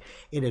feel like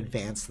it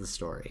advanced the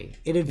story.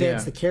 It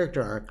advanced the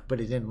character arc,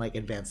 but it didn't like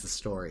advance the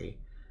story.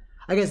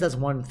 I guess that's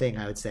one thing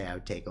I would say I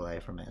would take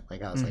away from it.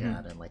 Like I was like,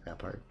 I didn't like that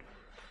part.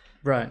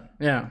 Right.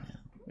 Yeah.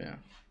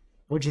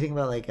 What'd you think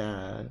about like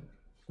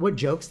what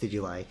jokes did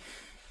you like?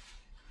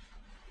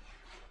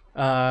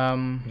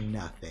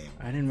 Nothing.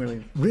 I didn't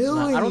really.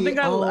 Really? I don't think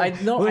I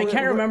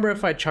can't remember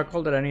if I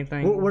chuckled at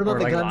anything. What about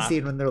the like gun laughed.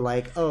 scene when they're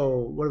like, "Oh,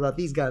 what about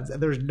these guns?"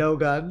 And there's no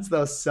guns. That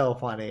was so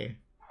funny.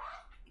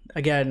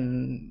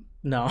 Again,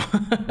 no.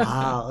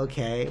 Wow.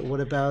 Okay. What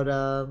about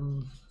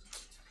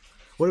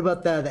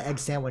the egg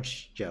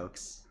sandwich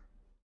jokes?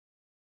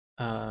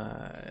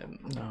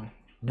 No.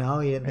 No,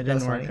 you didn't. It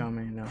didn't work on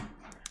me. No.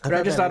 But I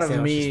thought just that thought egg of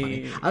sandwich was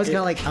me. funny. I was kind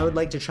of like, I would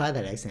like to try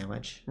that egg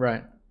sandwich.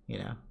 Right. You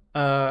know.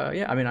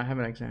 Yeah. I mean, I have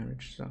an egg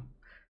sandwich, so.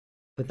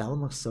 But that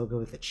one looks so good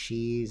with the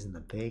cheese and the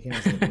bacon. I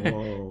was like,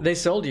 whoa. They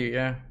sold you,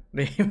 yeah.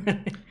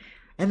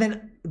 And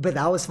then, but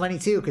that was funny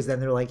too, because then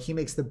they're like, he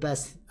makes the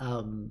best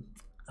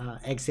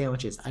egg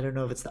sandwiches. I don't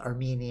know if it's the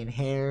Armenian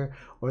hair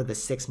or the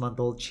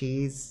 6-month-old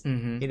cheese,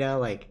 you know,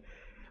 like,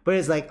 but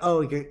it's like,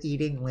 oh, you're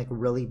eating like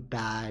really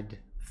bad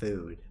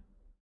food.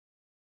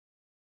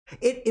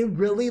 It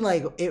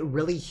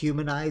really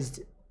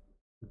humanized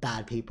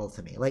bad people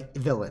to me, like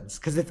villains,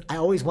 because I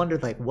always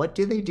wondered like, what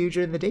do they do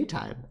during the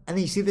daytime? And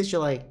then you see this, you're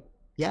like,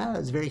 yeah,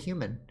 it's very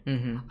human.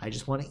 I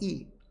just want to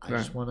eat. I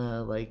just want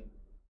to like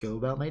go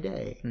about my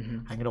day.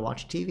 I'm gonna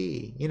watch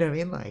TV. You know what I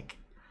mean? Like,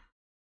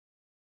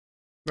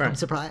 I'm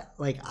surprised.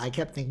 Like, I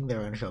kept thinking they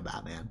were gonna show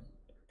Batman.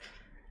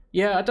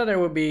 Yeah, I thought there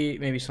would be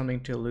maybe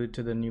something to allude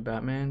to the new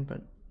Batman,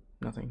 but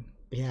nothing.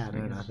 Yeah,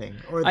 no, nothing.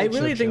 Or I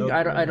really think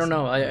I don't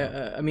know.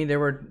 I mean, they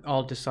were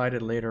all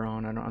decided later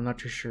on. I'm not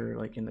too sure,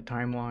 like in the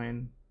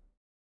timeline.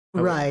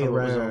 Right,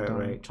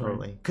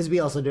 totally. Because we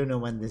also don't know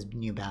when this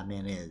new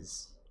Batman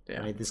is.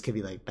 Yeah. Right, this could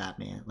be like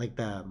Batman, like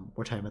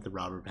we're talking about the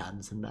Robert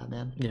Pattinson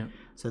Batman. Yeah.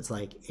 So it's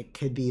like it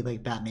could be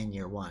like Batman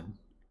Year One.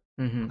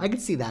 I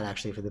could see that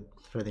actually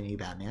for the new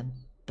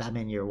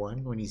Batman Year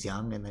One, when he's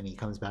young and then he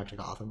comes back to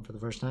Gotham for the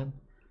first time.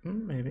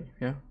 Maybe,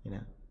 yeah. You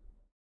know,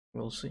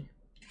 we'll see.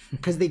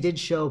 Because they did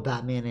show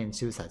Batman in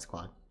Suicide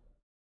Squad.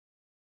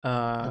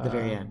 At the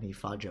very end, he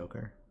fought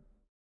Joker.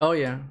 Oh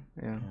yeah.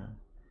 I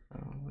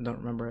don't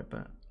remember it,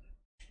 but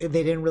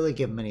they didn't really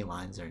give him any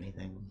lines or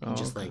anything. He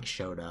just like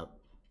showed up.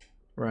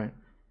 Right.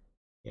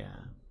 Yeah.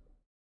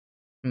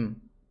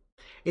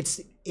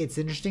 It's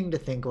interesting to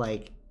think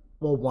like,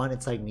 well, one,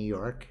 it's like New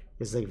York.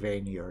 It's like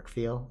very New York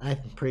feel. I'm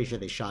pretty sure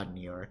they shot in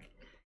New York,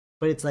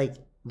 but it's like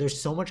there's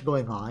so much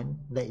going on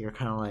that you're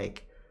kind of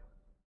like,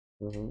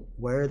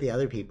 where are the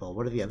other people?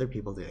 What are the other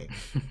people doing?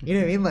 You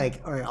know what I mean?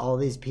 Like, all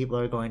these people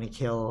are going to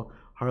kill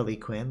Harley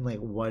Quinn. Like,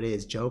 what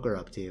is Joker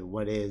up to?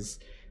 What is,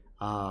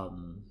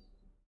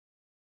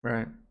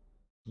 right?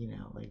 You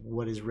know, like,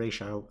 what is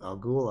Ra's al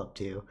Ghul up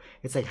to?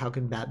 It's like, how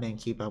can Batman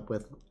keep up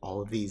with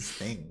all of these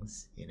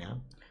things? You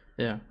know?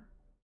 Yeah.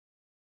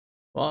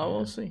 Well,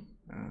 we'll see.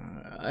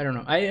 I don't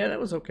know. That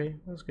was okay.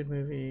 That was a good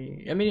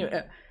movie. I mean,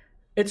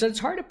 it's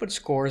hard to put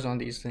scores on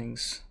these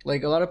things.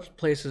 Like, a lot of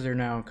places are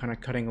now kind of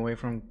cutting away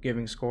from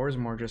giving scores,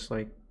 more just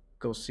like,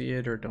 go see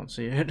it or don't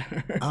see it.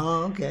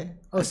 Oh, okay.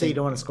 Oh, so you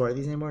don't want to score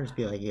these anymore? Just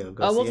be like, yo,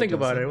 go see it. We'll think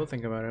about it. We'll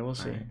think about it. We'll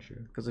see. Sure.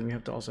 Because then we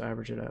have to also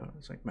average it out.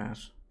 It's like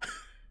math.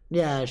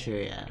 Yeah, sure,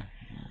 yeah.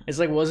 It's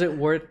like, was it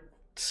worth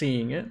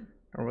seeing it?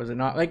 or was it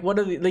not? Like, what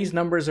are these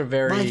numbers are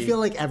very. I feel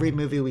like every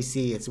movie we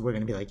see, we're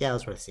gonna be like, yeah,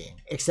 it's worth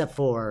seeing, except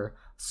for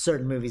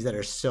certain movies that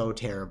are so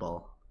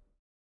terrible.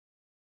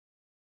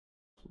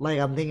 Like,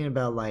 I'm thinking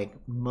about, like,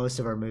 most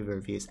of our movie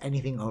reviews.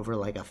 Anything over,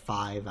 like, a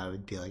 5, I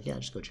would be like, yeah,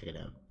 just go check it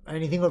out.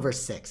 Anything over a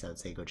 6, I would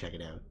say go check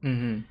it out.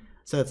 Mm-hmm.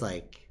 So it's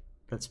like,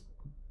 that's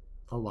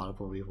a lot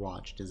of what we've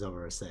watched is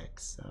over a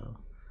 6, so.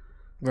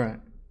 Right.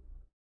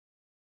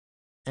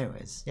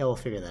 Anyways, yeah, we'll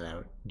figure that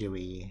out. Do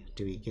we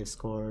give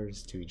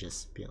scores? Do we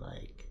just be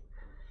like,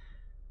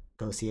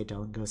 go see it,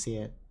 don't go see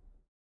it?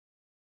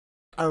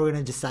 Are we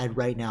going to decide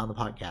right now on the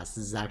podcast? This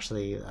is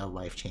actually a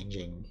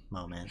life-changing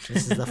moment.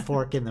 This is the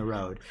fork in the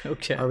road.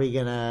 Okay. Are we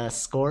going to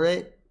score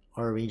it,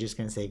 or are we just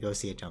going to say go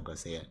see it, don't go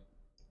see it?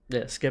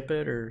 Yeah, skip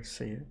it or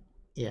see it.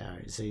 Yeah,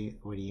 so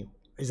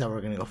is that what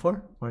we're going to go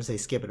for? Want to say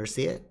skip it or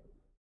see it?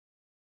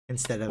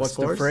 Instead of what's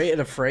scores?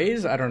 the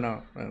phrase? I don't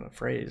know the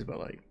phrase, but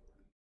like,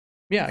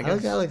 yeah, I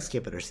guess. I like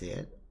skip it or see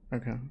it.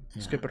 Okay.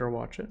 Yeah. Skip it or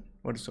watch it?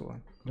 What is the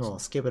one? Well,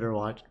 skip it or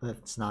watch.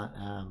 That's not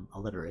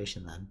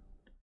alliteration then.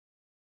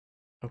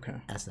 Okay.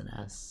 S and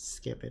S.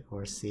 Skip it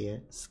or see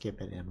it.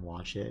 Skip it and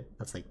watch it.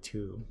 That's like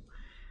 2.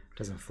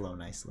 Doesn't flow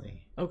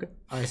nicely. Okay.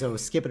 All right, so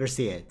skip it or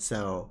see it.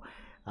 So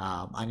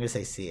I'm going to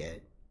say see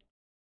it.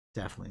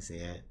 Definitely see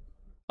it.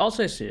 I'll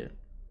say see it.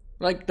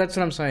 Like, that's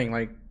what I'm saying.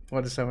 Like,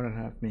 what does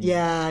 7.5 mean?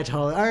 Yeah,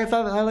 totally. All right,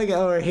 I like it.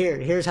 Oh,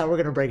 here's how we're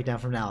going to break it down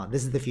from now on.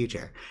 This is the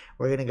future.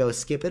 We're going to go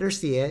skip it or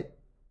see it.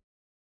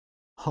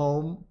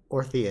 Home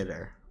or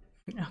theater.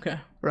 Okay.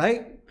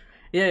 Right?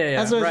 Yeah.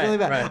 That's what it's really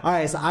about. Right. All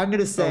right, so I'm going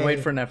to say... Oh, wait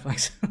for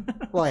Netflix.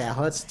 Well, yeah,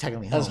 that's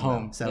technically home. That's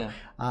home. Though. So yeah.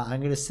 I'm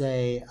going to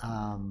say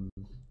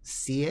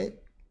see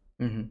it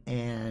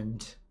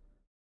and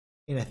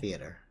in a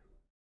theater.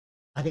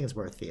 I think it's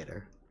worth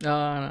theater.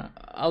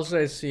 I'll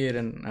say see it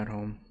at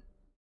home.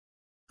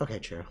 Okay,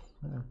 true.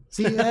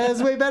 See,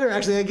 that's way better,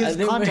 actually. That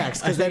gives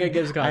context. I think it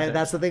gives context.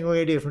 That's the thing we're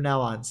going to do from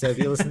now on. So if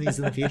you listen to these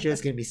in the future,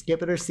 it's going to be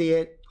skip it or see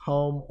it,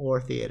 home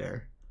or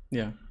theater.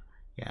 Yeah.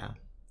 Yeah.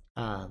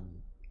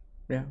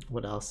 Yeah.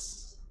 What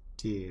else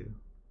do you...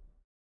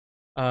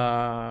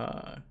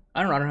 I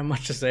don't have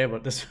much to say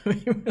about this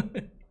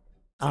movie.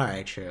 All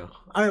right, true.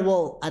 All right,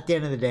 well, at the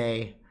end of the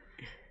day,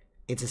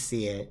 it's a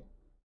see it.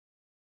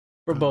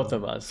 For both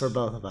of us. For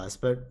both of us,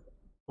 but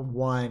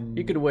one...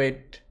 You could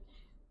wait,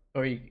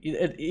 or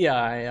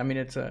I mean,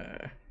 it's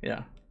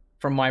yeah.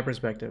 From my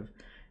perspective,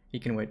 you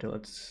can wait till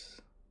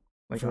it's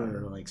like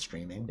for like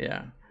streaming.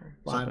 Yeah.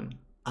 Well,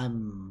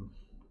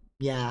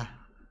 yeah,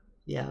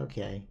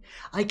 okay.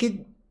 I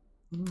could.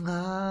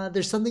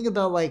 There's something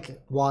about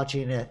like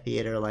watching a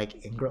theater, like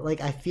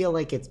I feel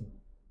like it's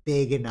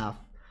big enough.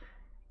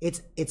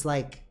 It's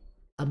like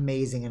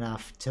amazing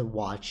enough to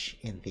watch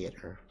in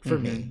theater for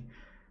me.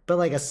 But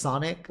like a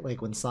Sonic,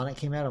 like when Sonic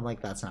came out, I'm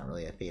like, that's not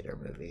really a theater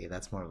movie.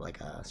 That's more of like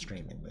a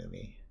streaming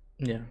movie.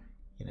 Yeah.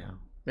 You know.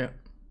 Yeah.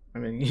 I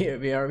mean, yeah,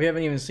 we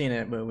haven't even seen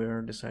it, but we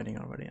were deciding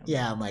already on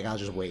I'm like, I'll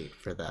just wait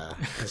for the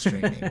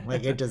streaming.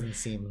 Like, it doesn't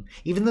seem,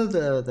 even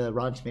though the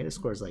Rotten Tomato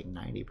score is like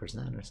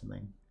 90% or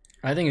something.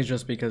 I think it's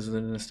just because of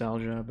the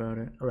nostalgia about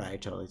it. Right,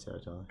 totally.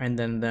 And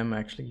then them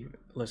actually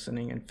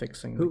listening and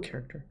fixing the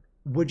character.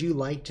 Would you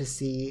like to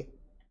see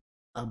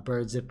a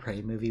Birds of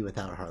Prey movie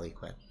without Harley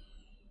Quinn?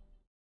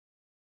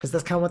 Because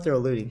that's kind of what they're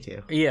alluding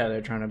to. Yeah, they're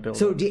trying to build.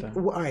 So,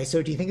 all right.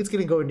 So, do you think it's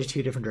going to go into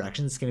 2 different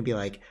directions? It's going to be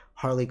like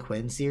Harley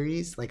Quinn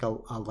series, like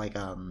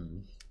a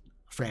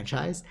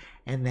franchise,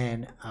 and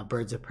then a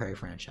Birds of Prey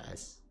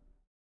franchise,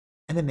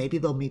 and then maybe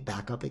they'll meet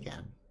back up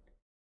again.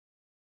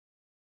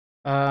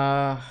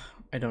 I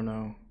don't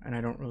know, and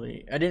I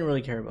didn't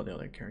really care about the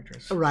other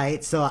characters.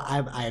 Right. So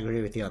I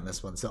agree with you on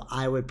this one. So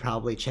I would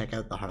probably check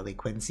out the Harley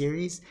Quinn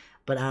series,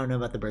 but I don't know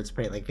about the Birds of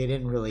Prey. Like they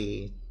didn't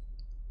really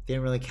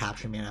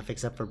capture me enough,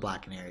 except for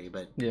Black Canary.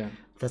 But yeah,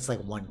 that's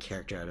like one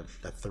character out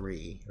of the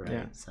 3, right?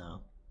 Yeah.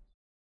 So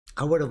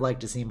I would have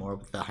liked to see more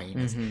with the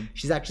hyenas.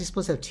 She's actually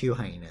supposed to have 2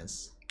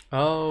 hyenas.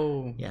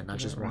 Oh. Yeah, not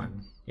just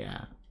one.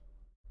 Yeah.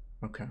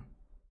 Okay.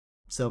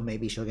 So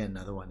maybe she'll get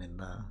another one in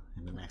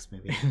the next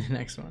movie. The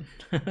next one.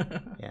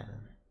 Yeah.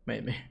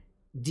 Maybe.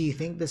 Do you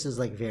think this is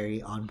like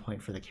very on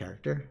point for the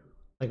character?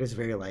 Like it's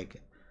very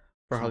like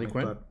for Harley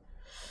Quinn? Book?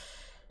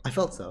 I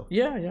felt so.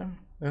 Yeah.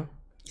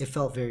 It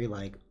felt very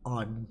like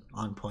on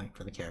point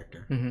for the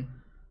character.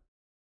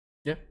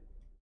 Yeah.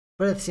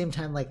 But at the same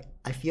time, like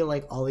I feel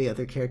like all the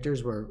other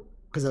characters were,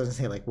 because I was gonna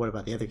say like, what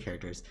about the other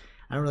characters?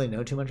 I don't really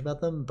know too much about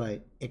them,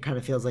 but it kind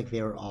of feels like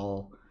they were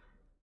all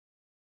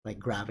like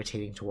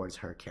gravitating towards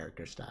her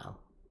character style.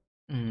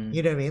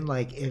 You know what I mean?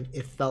 Like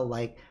it felt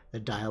like the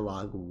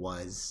dialogue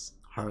was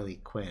Harley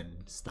Quinn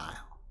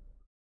style.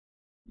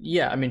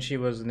 Yeah, I mean she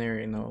was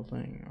narrating the whole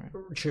thing,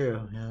 right?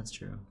 True, yeah, that's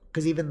true.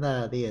 Because even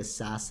the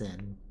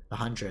assassin, the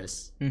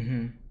huntress,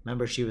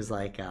 remember she was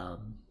like,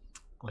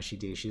 what'd she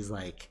do? She's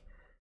like,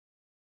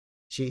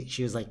 she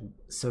was like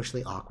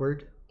socially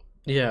awkward.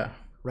 Yeah.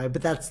 Right,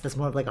 but that's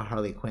more of like a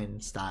Harley Quinn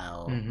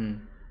style.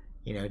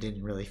 You know, it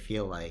didn't really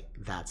feel like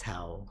that's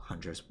how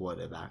Huntress would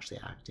have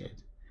actually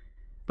acted.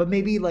 But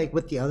maybe like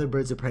with the other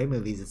Birds of Prey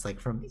movies, it's like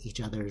from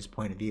each other's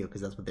point of view, because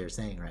that's what they're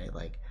saying, right?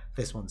 Like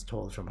this one's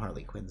told from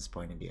Harley Quinn's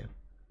point of view.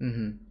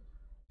 Mm-hmm.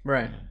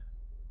 Right. Yeah.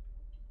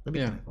 That'd be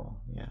kind of cool.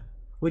 Yeah.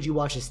 Would you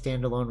watch a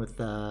standalone with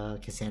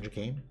Cassandra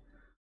Cain?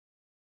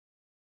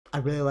 I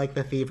really like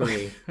the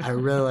thievery. I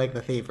really like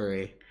the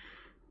thievery.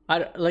 I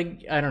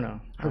don't know.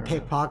 Her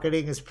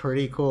pickpocketing is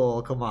pretty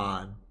cool. Come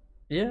on.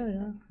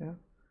 Yeah.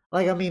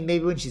 Like, I mean,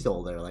 maybe when she's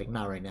older, like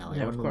not right now. Like,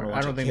 Yeah, I of wouldn't course. wanna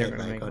watch I don't a think kid, they're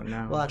gonna like, make one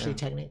now. Well, actually, yeah.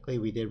 technically,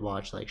 we did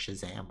watch like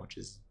Shazam, which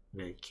is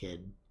very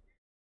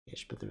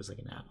kid-ish, but there was like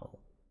an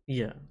adult.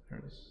 Yeah.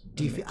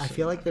 I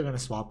feel like they're gonna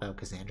swap out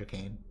Cassandra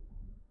Cain.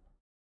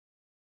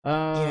 You You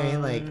know what I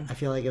mean? Like, I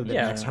feel like if the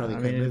next Harley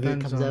Quinn movie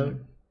depends comes out,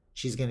 on-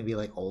 she's gonna be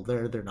like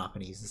older. They're not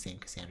gonna use the same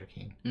Cassandra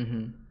Cain.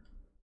 Mm-hmm.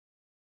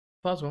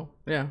 Possible.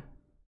 Yeah.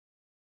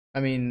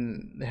 I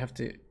mean, they have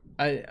to.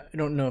 I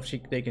don't know if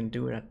they can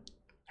do it at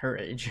her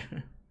age.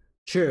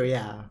 True.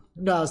 Yeah.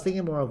 No, I was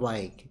thinking more of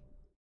like,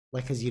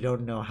 because you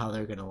don't know how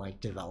they're gonna like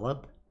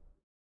develop.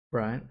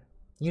 Right.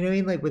 You know what I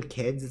mean? Like with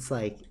kids, it's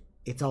like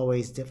it's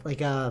always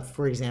different. Like,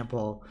 for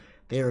example,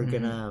 they were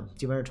gonna.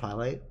 Do you remember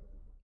Twilight?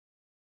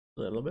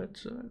 A little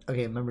bit.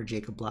 Okay, remember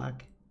Jacob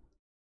Black?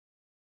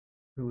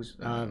 Who's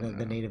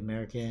the Native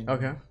American?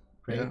 Okay.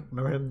 Right. Yeah.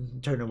 Remember him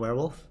turning a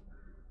werewolf?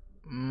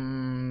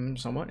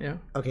 Somewhat. Yeah.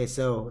 Okay,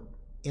 so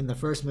in the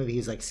first movie, he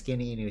was like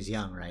skinny and he was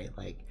young, right?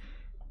 Like,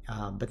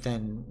 but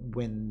then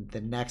when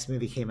the next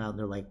movie came out,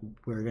 they're like,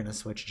 we're gonna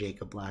switch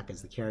Jacob Black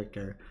as the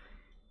character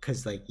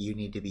because like you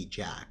need to be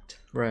jacked.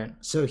 Right.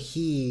 So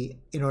he,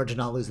 in order to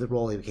not lose the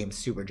role, he became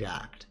super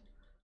jacked.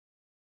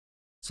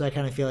 So I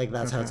kind of feel like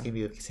that's how it's gonna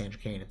be with Cassandra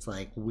Cain. It's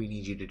like, we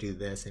need you to do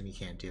this, and you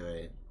can't do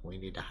it. We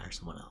need to hire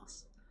someone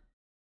else.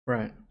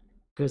 Right.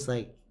 Because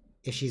like,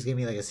 if she's gonna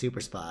be like a super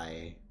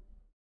spy,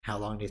 how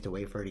long do you have to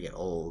wait for her to get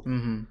old?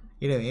 Mm-hmm.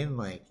 You know what I mean?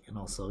 Like, and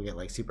also get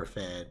like super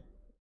fit.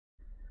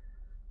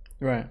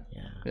 Right.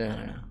 Yeah. Yeah. I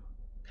don't know.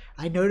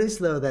 I noticed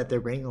though that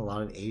they're bringing a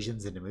lot of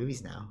Asians into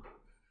movies now.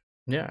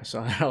 Yeah. So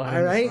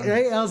Right.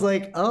 I was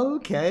like, oh,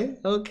 okay,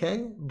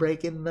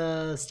 breaking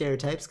the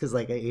stereotypes because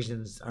like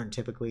Asians aren't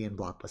typically in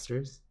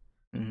blockbusters.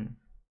 Mm-hmm.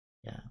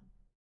 Yeah.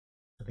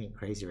 I think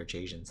Crazy Rich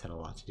Asians had a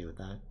lot to do with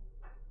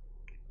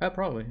that.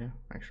 Probably. Yeah.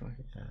 Actually.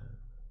 Yeah.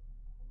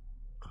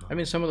 I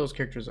mean, some of those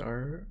characters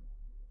are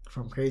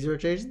from Crazy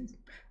Rich Asians.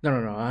 No.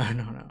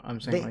 I'm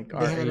saying They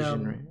are had,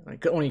 Asian, right?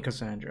 Like only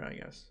Cassandra, I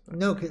guess.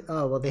 No.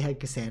 Oh well, they had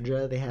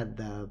Cassandra. They had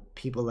the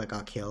people that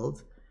got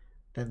killed.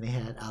 Then they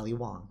had Ali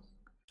Wong.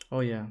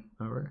 Oh yeah.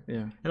 Remember?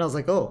 Yeah. And I was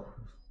like, oh,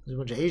 there's a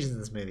bunch of Asians in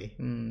this movie,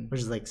 Mm.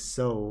 which is like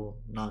so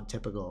not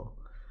typical.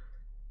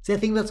 See, I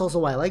think that's also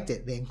why I liked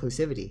it, the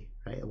inclusivity,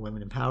 right?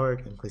 Women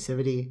empowered,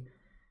 inclusivity,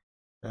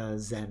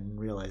 Zen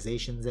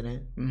realizations in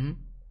it. Mm-hmm.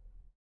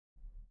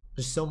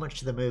 There's so much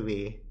to the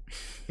movie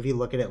if you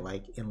look at it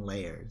like in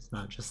layers,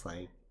 not just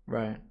like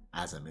Right.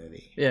 as a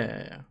movie.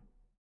 Yeah.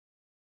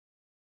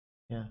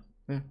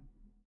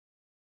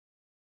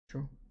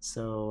 True.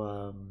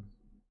 So,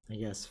 I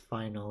guess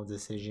final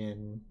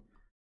decision,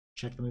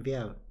 check the movie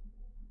out.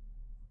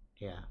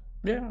 Yeah.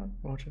 Yeah.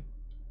 Watch it.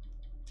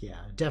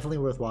 Yeah, definitely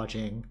worth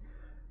watching.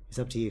 It's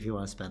up to you if you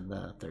want to spend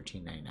the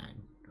 $13.99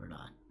 or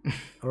not,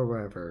 or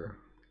wherever,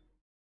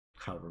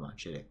 however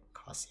much it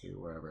costs you,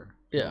 wherever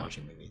you're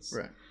watching movies.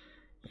 Right.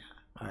 Yeah.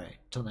 All right.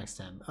 Till next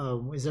time.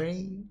 Is there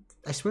any?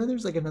 I swear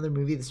there's like another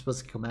movie that's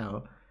supposed to come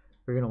out.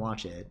 We're gonna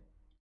watch it.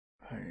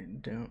 I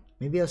don't.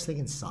 Maybe I was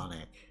thinking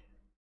Sonic.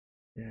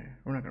 Yeah,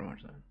 we're not gonna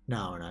watch that.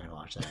 No, we're not gonna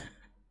watch that.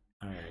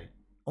 All right.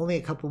 Only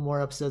a couple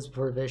more episodes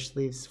before Vish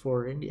leaves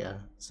for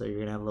India, so you're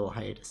gonna have a little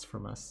hiatus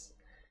from us.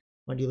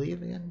 When do you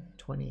leave again?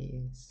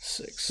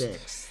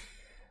 26.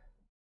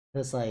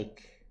 That's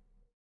like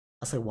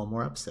one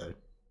more episode.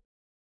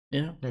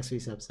 Yeah. Next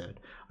week's episode.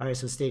 All right,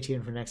 so stay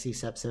tuned for next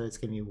week's episode. It's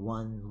gonna be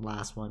one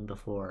last one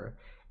before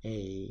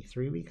a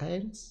 3-week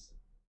hiatus.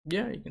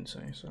 Yeah, you can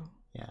say so.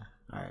 Yeah.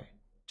 All right.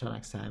 Till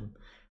next time.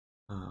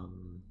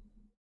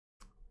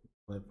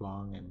 Live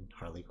long and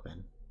Harley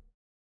Quinn.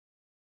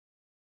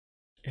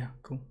 Yeah.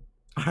 Cool.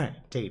 All right.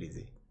 Take it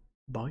easy.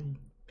 Bye.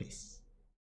 Peace.